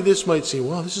some of you, this might seem,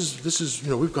 well, this is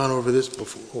we've gone over this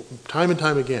before, time and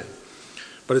time again.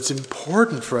 But it's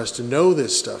important for us to know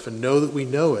this stuff and know that we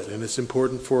know it. And it's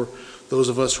important for those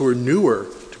of us who are newer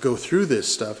to go through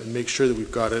this stuff and make sure that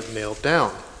we've got it nailed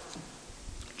down.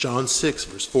 John 6,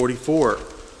 verse 44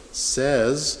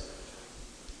 says,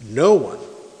 no one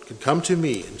can come to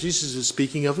me, and Jesus is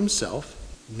speaking of himself,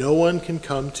 no one can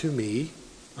come to me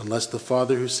unless the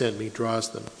Father who sent me draws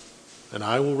them. And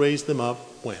I will raise them up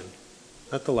when?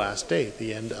 At the last day, at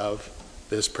the end of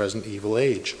this present evil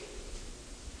age.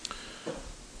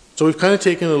 So we've kind of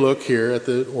taken a look here at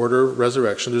the order of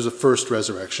resurrection. There's a first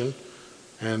resurrection.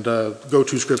 And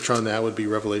go-to scripture on that would be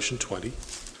Revelation 20,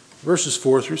 verses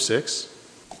 4 through 6,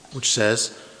 which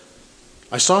says,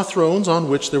 I saw thrones on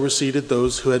which there were seated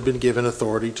those who had been given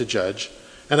authority to judge.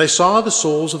 And I saw the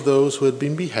souls of those who had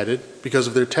been beheaded because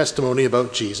of their testimony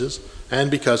about Jesus and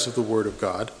because of the word of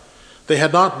God. They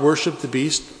had not worshipped the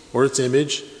beast or its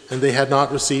image, and they had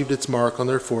not received its mark on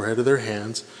their forehead or their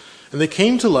hands. And they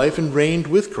came to life and reigned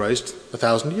with Christ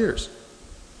 1,000 years.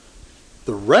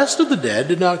 The rest of the dead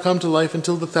did not come to life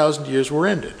until the 1,000 years were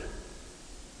ended.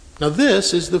 Now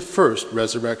this is the first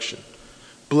resurrection.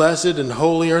 Blessed and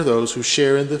holy are those who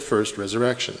share in the first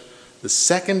resurrection. The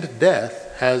second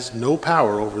death has no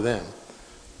power over them,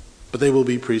 but they will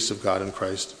be priests of God in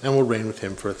Christ and will reign with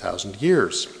him for 1,000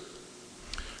 years.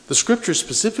 The scripture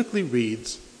specifically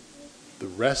reads, the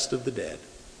rest of the dead.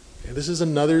 And this is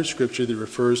another scripture that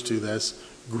refers to this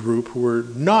group who were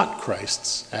not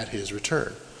Christ's at his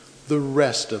return. The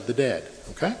rest of the dead.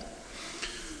 Okay?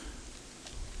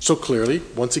 So clearly,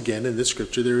 once again, in this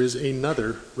scripture, there is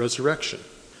another resurrection.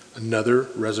 Another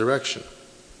resurrection.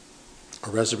 A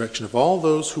resurrection of all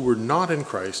those who were not in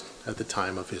Christ at the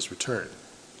time of his return.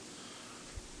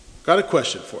 Got a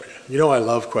question for you. You know I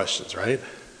love questions, right?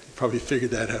 You probably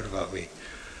figured that out about me.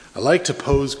 I like to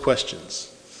pose questions.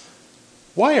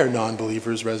 Why are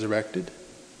non-believers resurrected?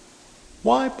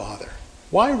 Why bother?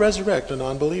 Why resurrect a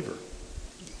non-believer?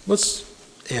 Let's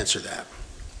answer that.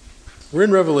 We're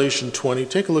in Revelation 20.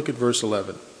 Take a look at verse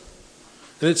 11.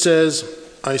 And it says,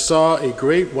 I saw a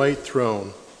great white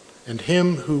throne and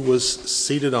him who was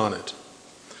seated on it.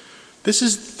 This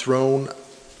is the throne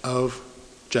of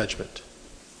judgment.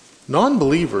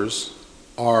 Non-believers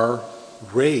are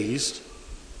raised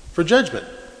for judgment.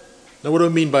 Now, what do I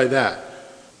mean by that?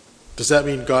 Does that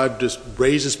mean God just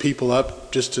raises people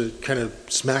up just to kind of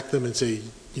smack them and say,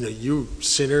 you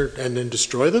sinner, and then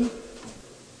destroy them?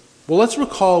 Well, let's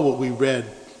recall what we read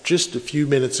just a few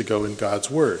minutes ago in God's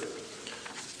Word.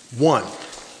 1,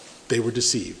 they were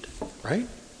deceived, right?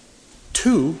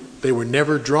 2, they were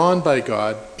never drawn by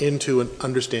God into an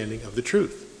understanding of the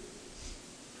truth.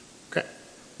 Okay.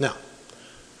 Now,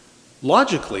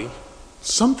 logically,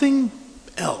 something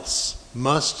else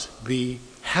must be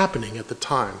happening at the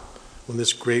time when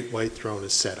this great white throne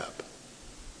is set up.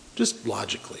 Just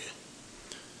logically.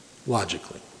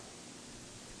 Logically.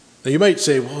 Now you might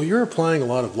say, well, you're applying a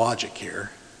lot of logic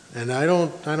here, and I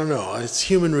don't know. It's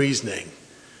human reasoning.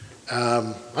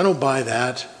 I don't buy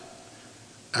that.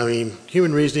 I mean,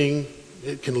 human reasoning,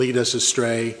 it can lead us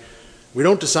astray. We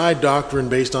don't decide doctrine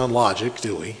based on logic,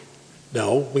 do we?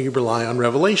 No, we rely on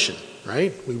revelation,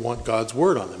 right? We want God's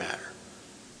word on the matter.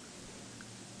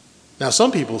 Now,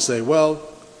 some people say, well,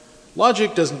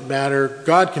 logic doesn't matter.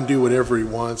 God can do whatever he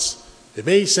wants. It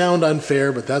may sound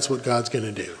unfair, but that's what God's going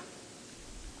to do,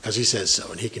 because he says so,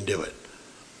 and he can do it.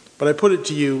 But I put it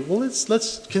to you, well,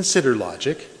 let's consider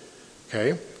logic,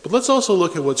 okay? But let's also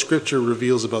look at what Scripture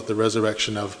reveals about the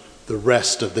resurrection of the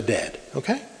rest of the dead,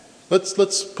 okay? Let's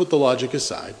put the logic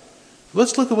aside.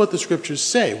 Let's look at what the Scriptures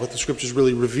say, what the Scriptures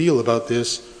really reveal about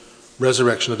this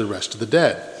resurrection of the rest of the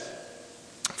dead.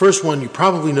 First one you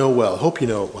probably know well. Hope you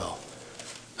know it well.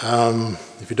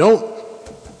 If you don't,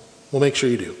 we'll make sure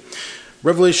you do.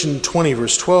 Revelation 20,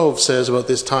 verse 12 says about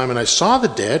this time, "And I saw the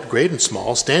dead, great and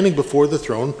small, standing before the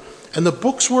throne, and the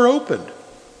books were opened.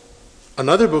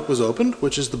 Another book was opened,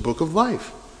 which is the book of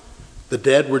life. The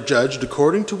dead were judged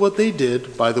according to what they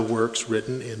did by the works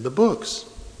written in the books."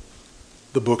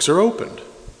 The books are opened.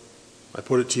 I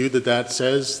put it to you that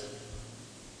says,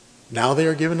 now they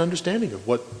are given understanding of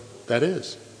what that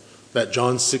is. That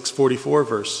John 6:44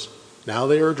 verse. Now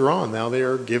they are drawn. Now they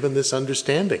are given this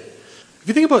understanding. If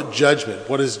you think about judgment,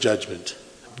 what is judgment?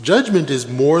 Judgment is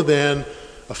more than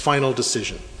a final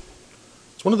decision.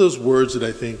 It's one of those words that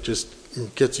I think just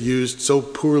gets used so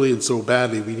poorly and so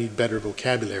badly, we need better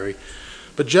vocabulary.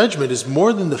 But judgment is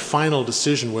more than the final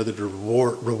decision whether to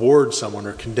reward someone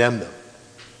or condemn them.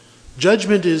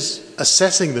 Judgment is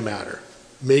assessing the matter,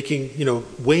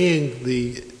 weighing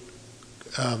the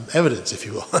evidence, if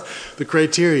you will, the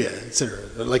criteria, etc.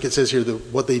 Like it says here,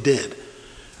 what they did.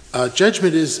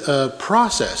 Judgment is a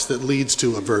process that leads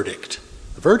to a verdict.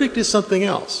 A verdict is something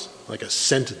else, like a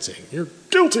sentencing. You're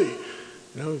guilty.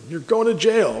 You're going to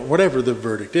jail, whatever the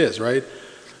verdict is, right?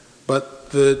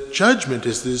 But the judgment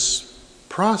is this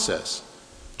process.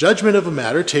 Judgment of a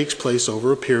matter takes place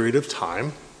over a period of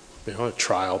time, a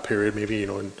trial period, maybe,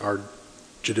 in our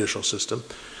judicial system.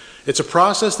 It's a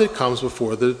process that comes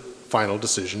before the final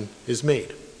decision is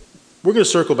made. We're going to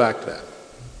circle back to that.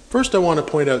 First, I want to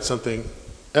point out something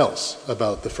else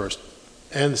about the first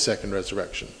and the second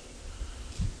resurrection.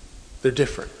 They're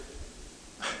different.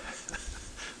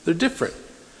 They're different.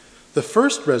 The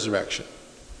first resurrection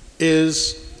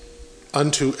is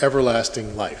unto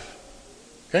everlasting life.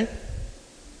 Okay?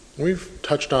 We've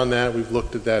touched on that. We've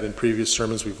looked at that in previous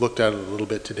sermons. We've looked at it a little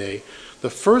bit today.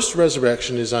 The first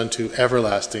resurrection is unto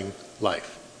everlasting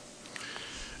life.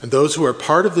 And those who are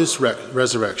part of this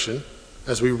resurrection,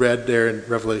 as we read there in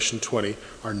Revelation 20,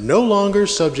 are no longer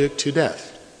subject to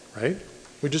death. Right?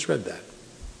 We just read that.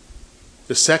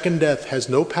 The second death has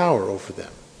no power over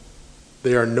them.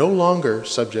 They are no longer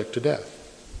subject to death.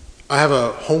 I have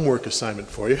a homework assignment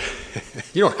for you.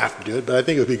 You don't have to do it, but I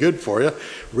think it would be good for you.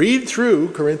 Read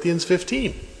through Corinthians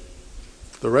 15,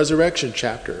 the resurrection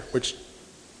chapter, which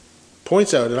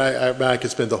points out, and I could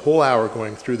spend the whole hour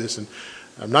going through this, and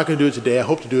I'm not going to do it today. I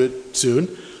hope to do it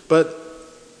soon. But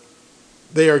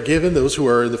they are given, those who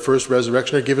are in the first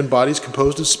resurrection are given bodies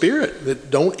composed of spirit that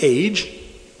don't age,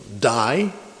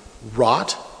 die,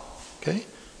 rot. Okay?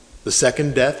 The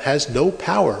second death has no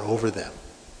power over them.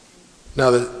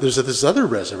 Now, there's this other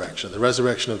resurrection, the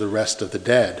resurrection of the rest of the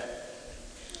dead.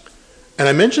 And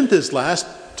I mentioned this last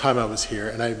time I was here,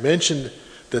 and I mentioned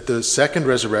that the second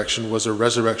resurrection was a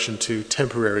resurrection to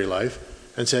temporary life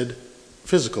and said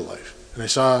physical life. And I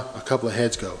saw a couple of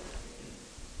heads go.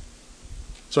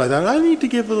 So I thought, I need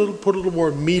to put a little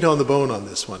more meat on the bone on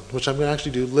this one, which I'm going to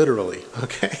actually do literally,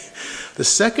 okay? The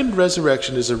second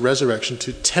resurrection is a resurrection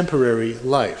to temporary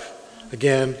life.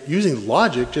 Again, using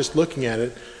logic, just looking at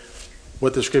it,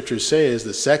 what the scriptures say is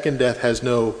the second death has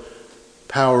no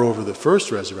power over the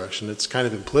first resurrection. It's kind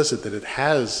of implicit that it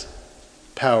has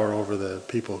power over the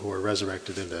people who are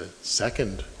resurrected in the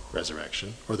second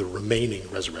resurrection, or the remaining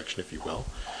resurrection, if you will.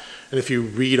 And if you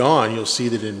read on, you'll see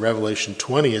that in Revelation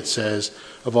 20 it says,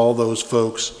 of all those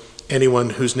folks,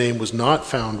 anyone whose name was not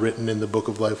found written in the book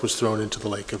of life was thrown into the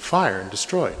lake of fire and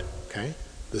destroyed. Okay?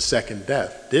 The second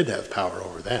death did have power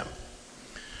over them.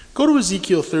 Go to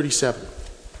Ezekiel 37.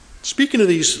 Speaking of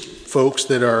these folks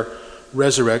that are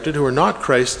resurrected, who are not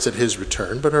Christ's at his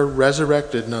return, but are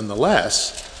resurrected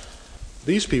nonetheless,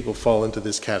 These people fall into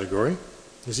this category.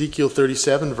 Ezekiel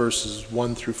 37, verses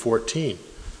 1 through 14.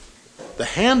 The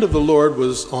hand of the Lord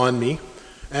was on me,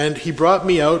 and he brought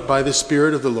me out by the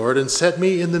Spirit of the Lord and set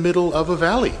me in the middle of a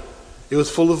valley. It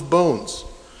was full of bones,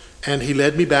 and he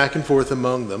led me back and forth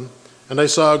among them. And I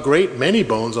saw a great many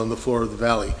bones on the floor of the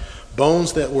valley,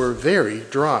 bones that were very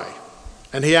dry.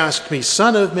 And he asked me,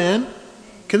 Son of man,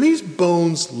 can these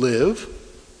bones live?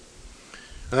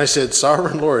 And I said,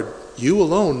 Sovereign Lord, you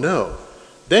alone know.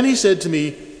 Then he said to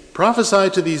me, Prophesy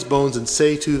to these bones and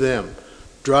say to them,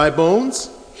 Dry bones,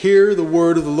 hear the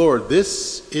word of the Lord.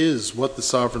 This is what the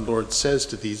Sovereign Lord says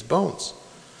to these bones.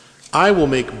 I will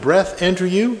make breath enter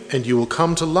you, and you will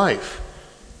come to life.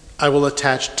 I will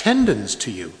attach tendons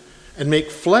to you, and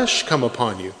make flesh come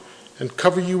upon you, and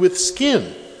cover you with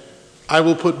skin. I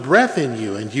will put breath in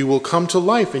you, and you will come to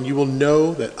life, and you will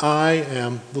know that I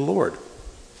am the Lord.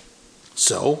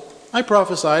 So I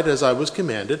prophesied as I was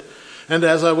commanded, and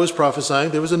as I was prophesying,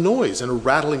 there was a noise and a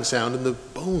rattling sound, and the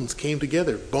bones came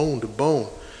together, bone to bone.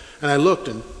 And I looked,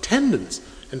 and tendons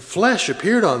and flesh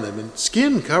appeared on them, and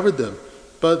skin covered them,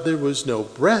 but there was no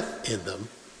breath in them.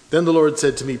 Then the Lord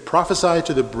said to me, Prophesy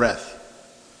to the breath.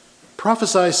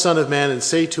 Prophesy, Son of man, and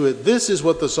say to it, This is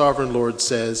what the Sovereign Lord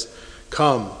says.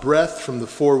 Come, breath from the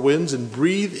four winds, and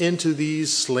breathe into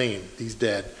these slain, these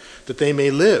dead, that they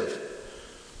may live.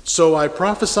 So I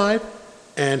prophesied,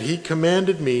 and as he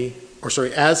commanded me,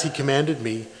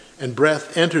 and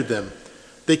breath entered them.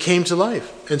 They came to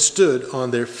life and stood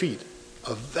on their feet,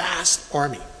 a vast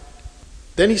army.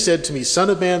 Then he said to me, Son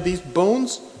of man, these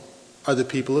bones are the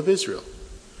people of Israel.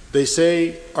 They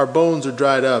say, Our bones are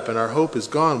dried up, and our hope is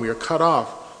gone. We are cut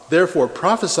off. Therefore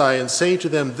prophesy and say to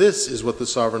them, This is what the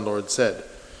Sovereign Lord said.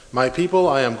 My people,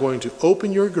 I am going to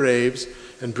open your graves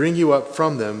and bring you up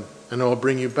from them, and I will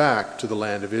bring you back to the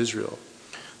land of Israel.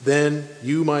 Then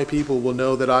you, my people, will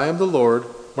know that I am the Lord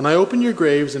when I open your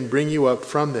graves and bring you up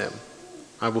from them.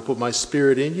 I will put my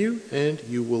spirit in you, and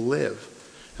you will live,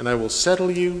 and I will settle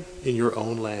you in your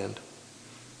own land.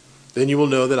 Then you will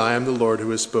know that I am the Lord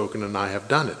who has spoken, and I have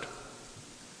done it.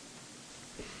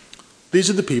 These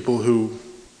are the people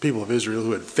of Israel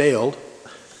who had failed.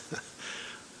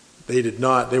 They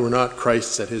were not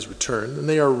Christ's at his return, and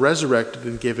they are resurrected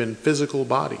and given physical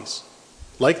bodies,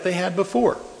 like they had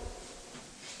before.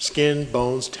 Skin,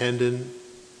 bones, tendon,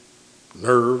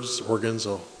 nerves, organs,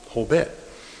 a whole bit.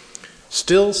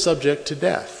 Still subject to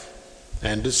death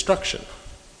and destruction.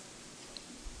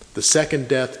 The second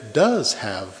death does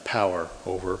have power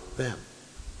over them.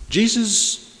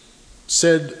 Jesus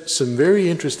said some very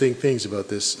interesting things about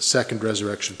this second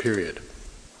resurrection period.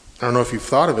 I don't know if you've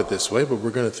thought of it this way, but we're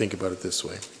going to think about it this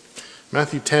way.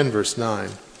 Matthew 10, verse 9.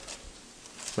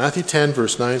 Matthew 10,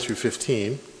 verse 9 through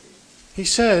 15. He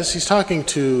says, he's talking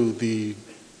to the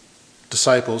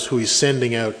disciples who he's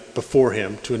sending out before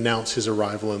him to announce his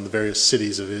arrival in the various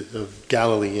cities of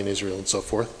Galilee and Israel and so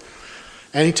forth.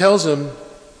 And he tells them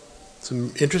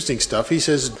some interesting stuff. He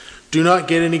says, Do not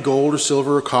get any gold or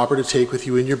silver or copper to take with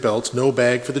you in your belts, no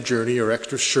bag for the journey or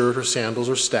extra shirt or sandals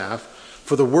or staff,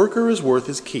 for the worker is worth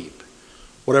his keep.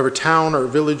 Whatever town or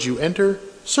village you enter,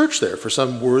 search there for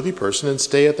some worthy person and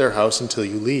stay at their house until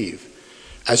you leave.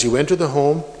 As you enter the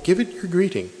home, give it your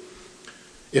greeting.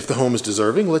 If the home is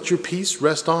deserving, let your peace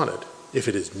rest on it. If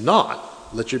it is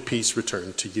not, let your peace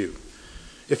return to you.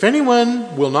 If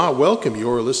anyone will not welcome you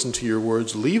or listen to your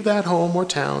words, leave that home or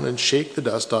town and shake the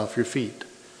dust off your feet.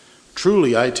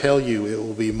 Truly, I tell you, it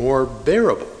will be more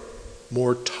bearable,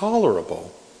 more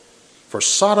tolerable for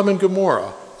Sodom and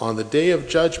Gomorrah on the day of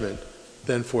judgment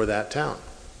than for that town.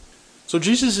 So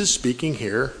Jesus is speaking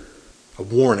here, a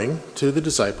warning to the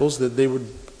disciples that they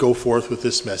would go forth with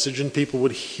this message and people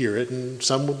would hear it and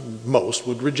most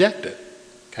would reject it.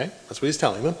 Okay, that's what he's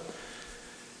telling them.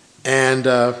 And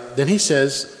then he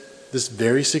says this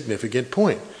very significant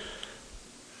point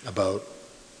about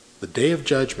the day of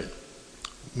judgment.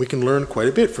 We can learn quite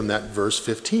a bit from that verse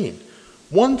 15.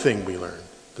 One thing we learn,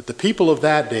 that the people of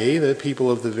that day, the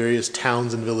people of the various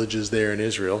towns and villages there in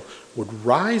Israel, would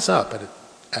rise up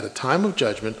at a time of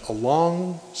judgment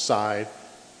alongside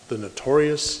the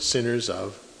notorious sinners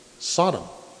of Sodom.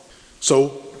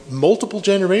 So multiple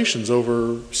generations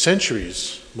over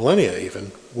centuries, millennia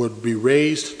even, would be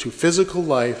raised to physical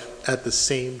life at the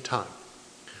same time.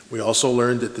 We also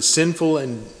learned that the sinful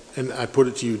and I put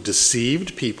it to you,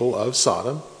 deceived people of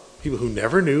Sodom, people who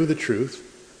never knew the truth,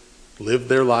 lived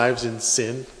their lives in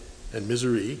sin and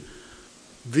misery,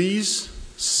 these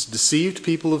deceived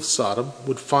people of Sodom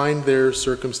would find their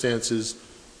circumstances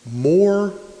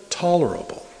more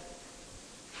tolerable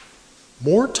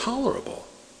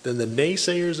than the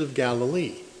naysayers of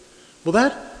Galilee. Well,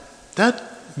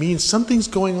 that means something's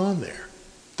going on there.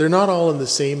 They're not all in the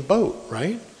same boat,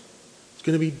 right? It's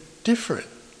going to be different.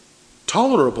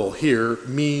 Tolerable here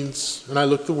means, and I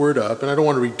looked the word up, and I don't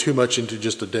want to read too much into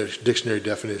just a dictionary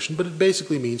definition, but it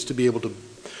basically means to be able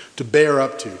to bear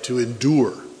up to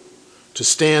endure, to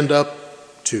stand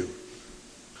up to.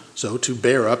 So to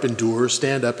bear up, endure,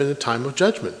 stand up in a time of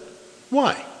judgment.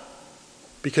 Why?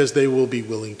 Because they will be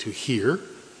willing to hear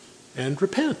and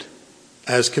repent,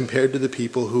 as compared to the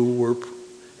people who were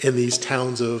in these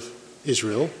towns of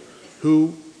Israel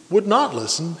who would not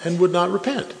listen and would not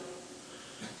repent.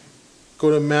 Go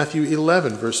to Matthew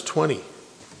 11, verse 20.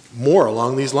 More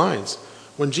along these lines.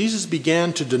 When Jesus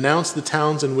began to denounce the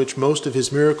towns in which most of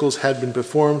his miracles had been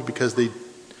performed because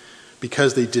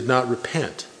they did not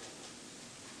repent,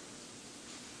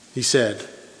 he said,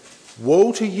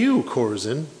 "Woe to you,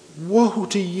 Chorazin! Woe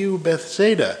to you,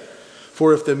 Bethsaida!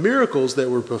 For if the miracles that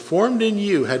were performed in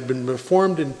you had been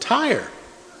performed in Tyre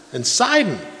and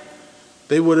Sidon,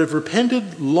 they would have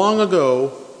repented long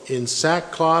ago in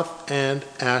sackcloth and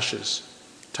ashes."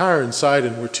 Tyre and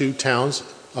Sidon were two towns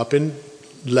up in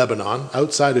Lebanon,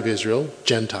 outside of Israel,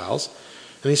 Gentiles.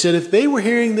 And he said if they were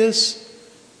hearing this,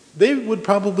 they would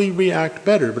probably react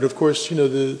better. But of course,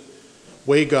 the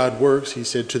way God works, he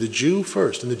said to the Jew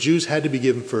first, and the Jews had to be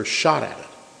given first shot at it.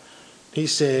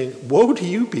 He's saying, woe to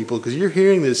you people, because you're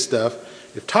hearing this stuff.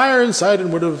 If Tyre and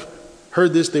Sidon would have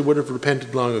heard this, they would have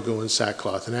repented long ago in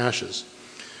sackcloth and ashes.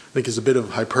 I think there's a bit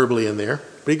of hyperbole in there.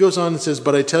 But he goes on and says,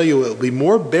 "But I tell you, it will be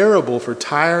more bearable for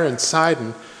Tyre and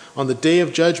Sidon on the day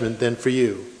of judgment than for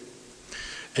you.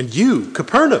 And you,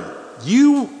 Capernaum,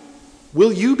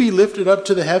 will you be lifted up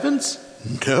to the heavens?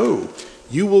 No,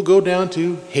 you will go down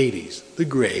to Hades, the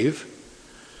grave.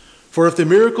 For if the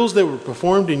miracles that were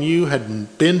performed in you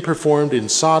had been performed in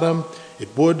Sodom, it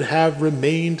would have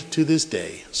remained to this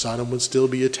day." Sodom would still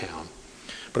be a town.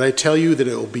 "But I tell you that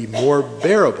it will be more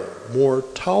bearable, more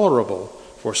tolerable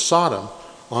for Sodom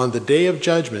on the day of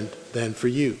judgment than for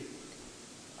you."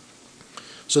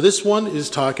 So this one is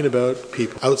talking about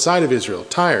people outside of Israel,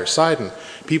 Tyre, Sidon,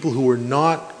 people who were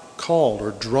not called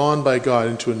or drawn by God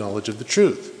into a knowledge of the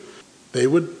truth. They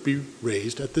would be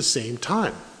raised at the same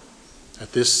time,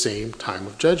 at this same time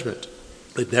of judgment.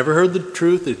 They'd never heard the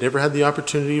truth, they'd never had the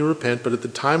opportunity to repent, but at the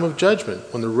time of judgment,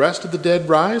 when the rest of the dead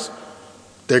rise,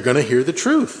 they're going to hear the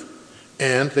truth,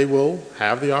 and they will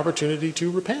have the opportunity to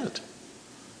repent.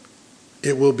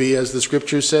 It will be, as the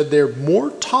scripture said, they're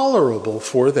more tolerable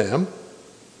for them.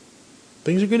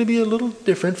 Things are going to be a little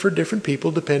different for different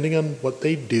people depending on what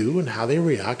they do and how they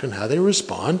react and how they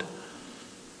respond.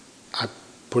 I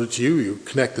put it to you, you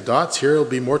connect the dots here, it'll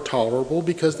be more tolerable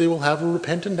because they will have a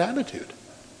repentant attitude.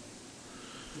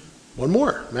 One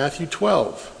more, Matthew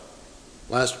 12.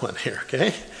 Last one here,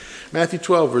 okay? Matthew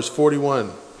 12, verse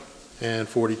 41 and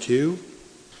 42.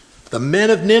 "The men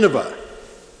of Nineveh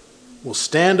will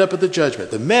stand up at the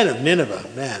judgment." The men of Nineveh,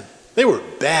 man, they were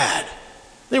bad.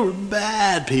 They were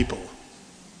bad people.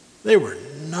 They were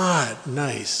not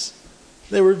nice.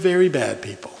 They were very bad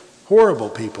people, horrible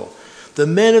people. "The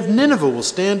men of Nineveh will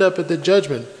stand up at the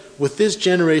judgment with this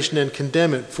generation and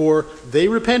condemn it, for they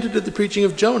repented at the preaching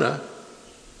of Jonah,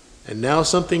 and now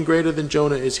something greater than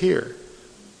Jonah is here."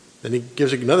 Then he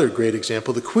gives another great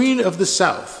example. "The queen of the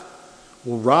south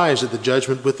will rise at the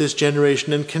judgment with this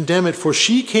generation and condemn it, for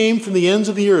she came from the ends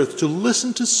of the earth to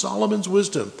listen to Solomon's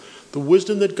wisdom," the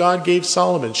wisdom that God gave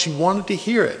Solomon. She wanted to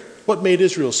hear it. What made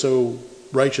Israel so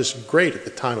righteous and great at the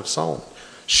time of Solomon?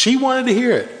 She wanted to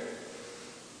hear it.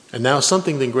 And now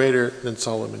something greater than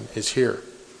Solomon is here.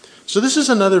 So this is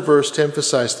another verse to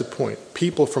emphasize the point.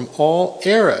 People from all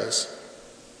eras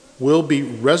will be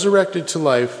resurrected to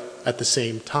life at the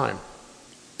same time.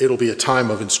 It'll be a time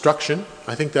of instruction.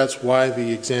 I think that's why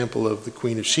the example of the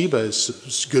Queen of Sheba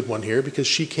is a good one here, because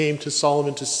she came to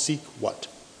Solomon to seek what?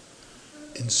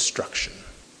 Instruction.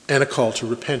 And a call to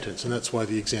repentance. And that's why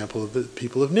the example of the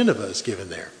people of Nineveh is given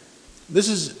there. This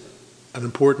is an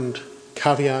important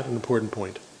caveat, an important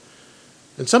point.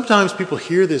 And sometimes people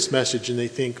hear this message and they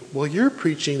think, well, you're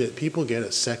preaching that people get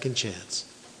a second chance.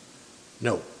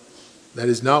 No, that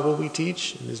is not what we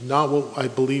teach, and is not what I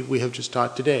believe we have just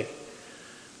taught today.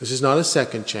 This is not a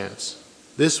second chance.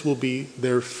 This will be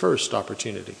their first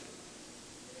opportunity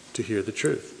to hear the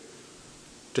truth,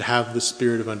 to have the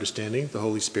spirit of understanding, the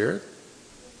Holy Spirit,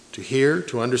 to hear,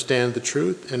 to understand the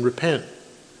truth, and repent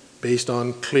based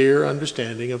on clear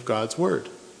understanding of God's word.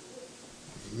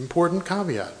 Important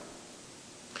caveat.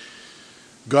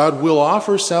 God will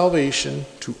offer salvation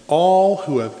to all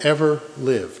who have ever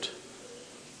lived.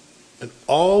 And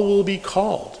all will be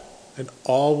called, and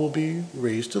all will be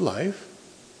raised to life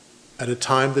at a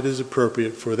time that is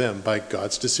appropriate for them by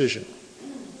God's decision.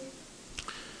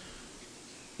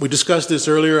 We discussed this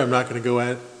earlier. I'm not going to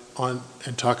go on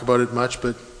and talk about it much,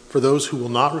 but for those who will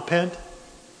not repent,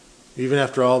 even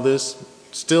after all this,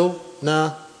 still,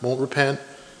 won't repent.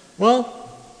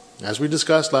 Well, as we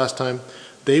discussed last time,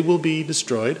 they will be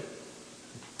destroyed.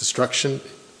 Destruction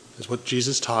is what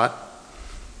Jesus taught.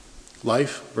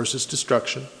 Life versus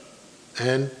destruction.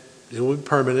 And it will be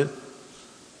permanent.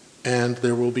 And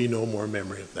there will be no more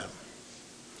memory of them.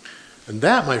 And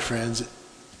that, my friends,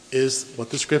 is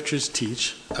what the scriptures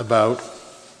teach about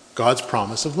God's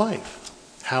promise of life.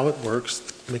 How it works,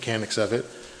 the mechanics of it.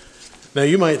 Now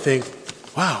you might think,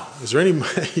 wow, is there any,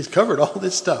 he's covered all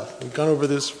this stuff. We've gone over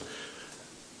this.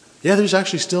 Yeah, there's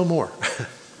actually still more.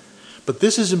 But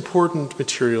this is important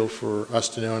material for us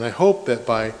to know, and I hope that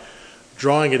by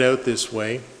drawing it out this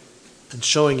way and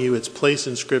showing you its place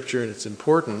in Scripture and its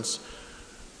importance,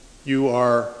 you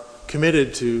are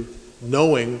committed to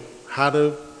knowing how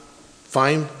to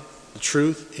find the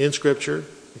truth in Scripture,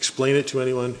 explain it to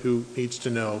anyone who needs to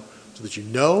know, so that you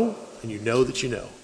know and you know that you know.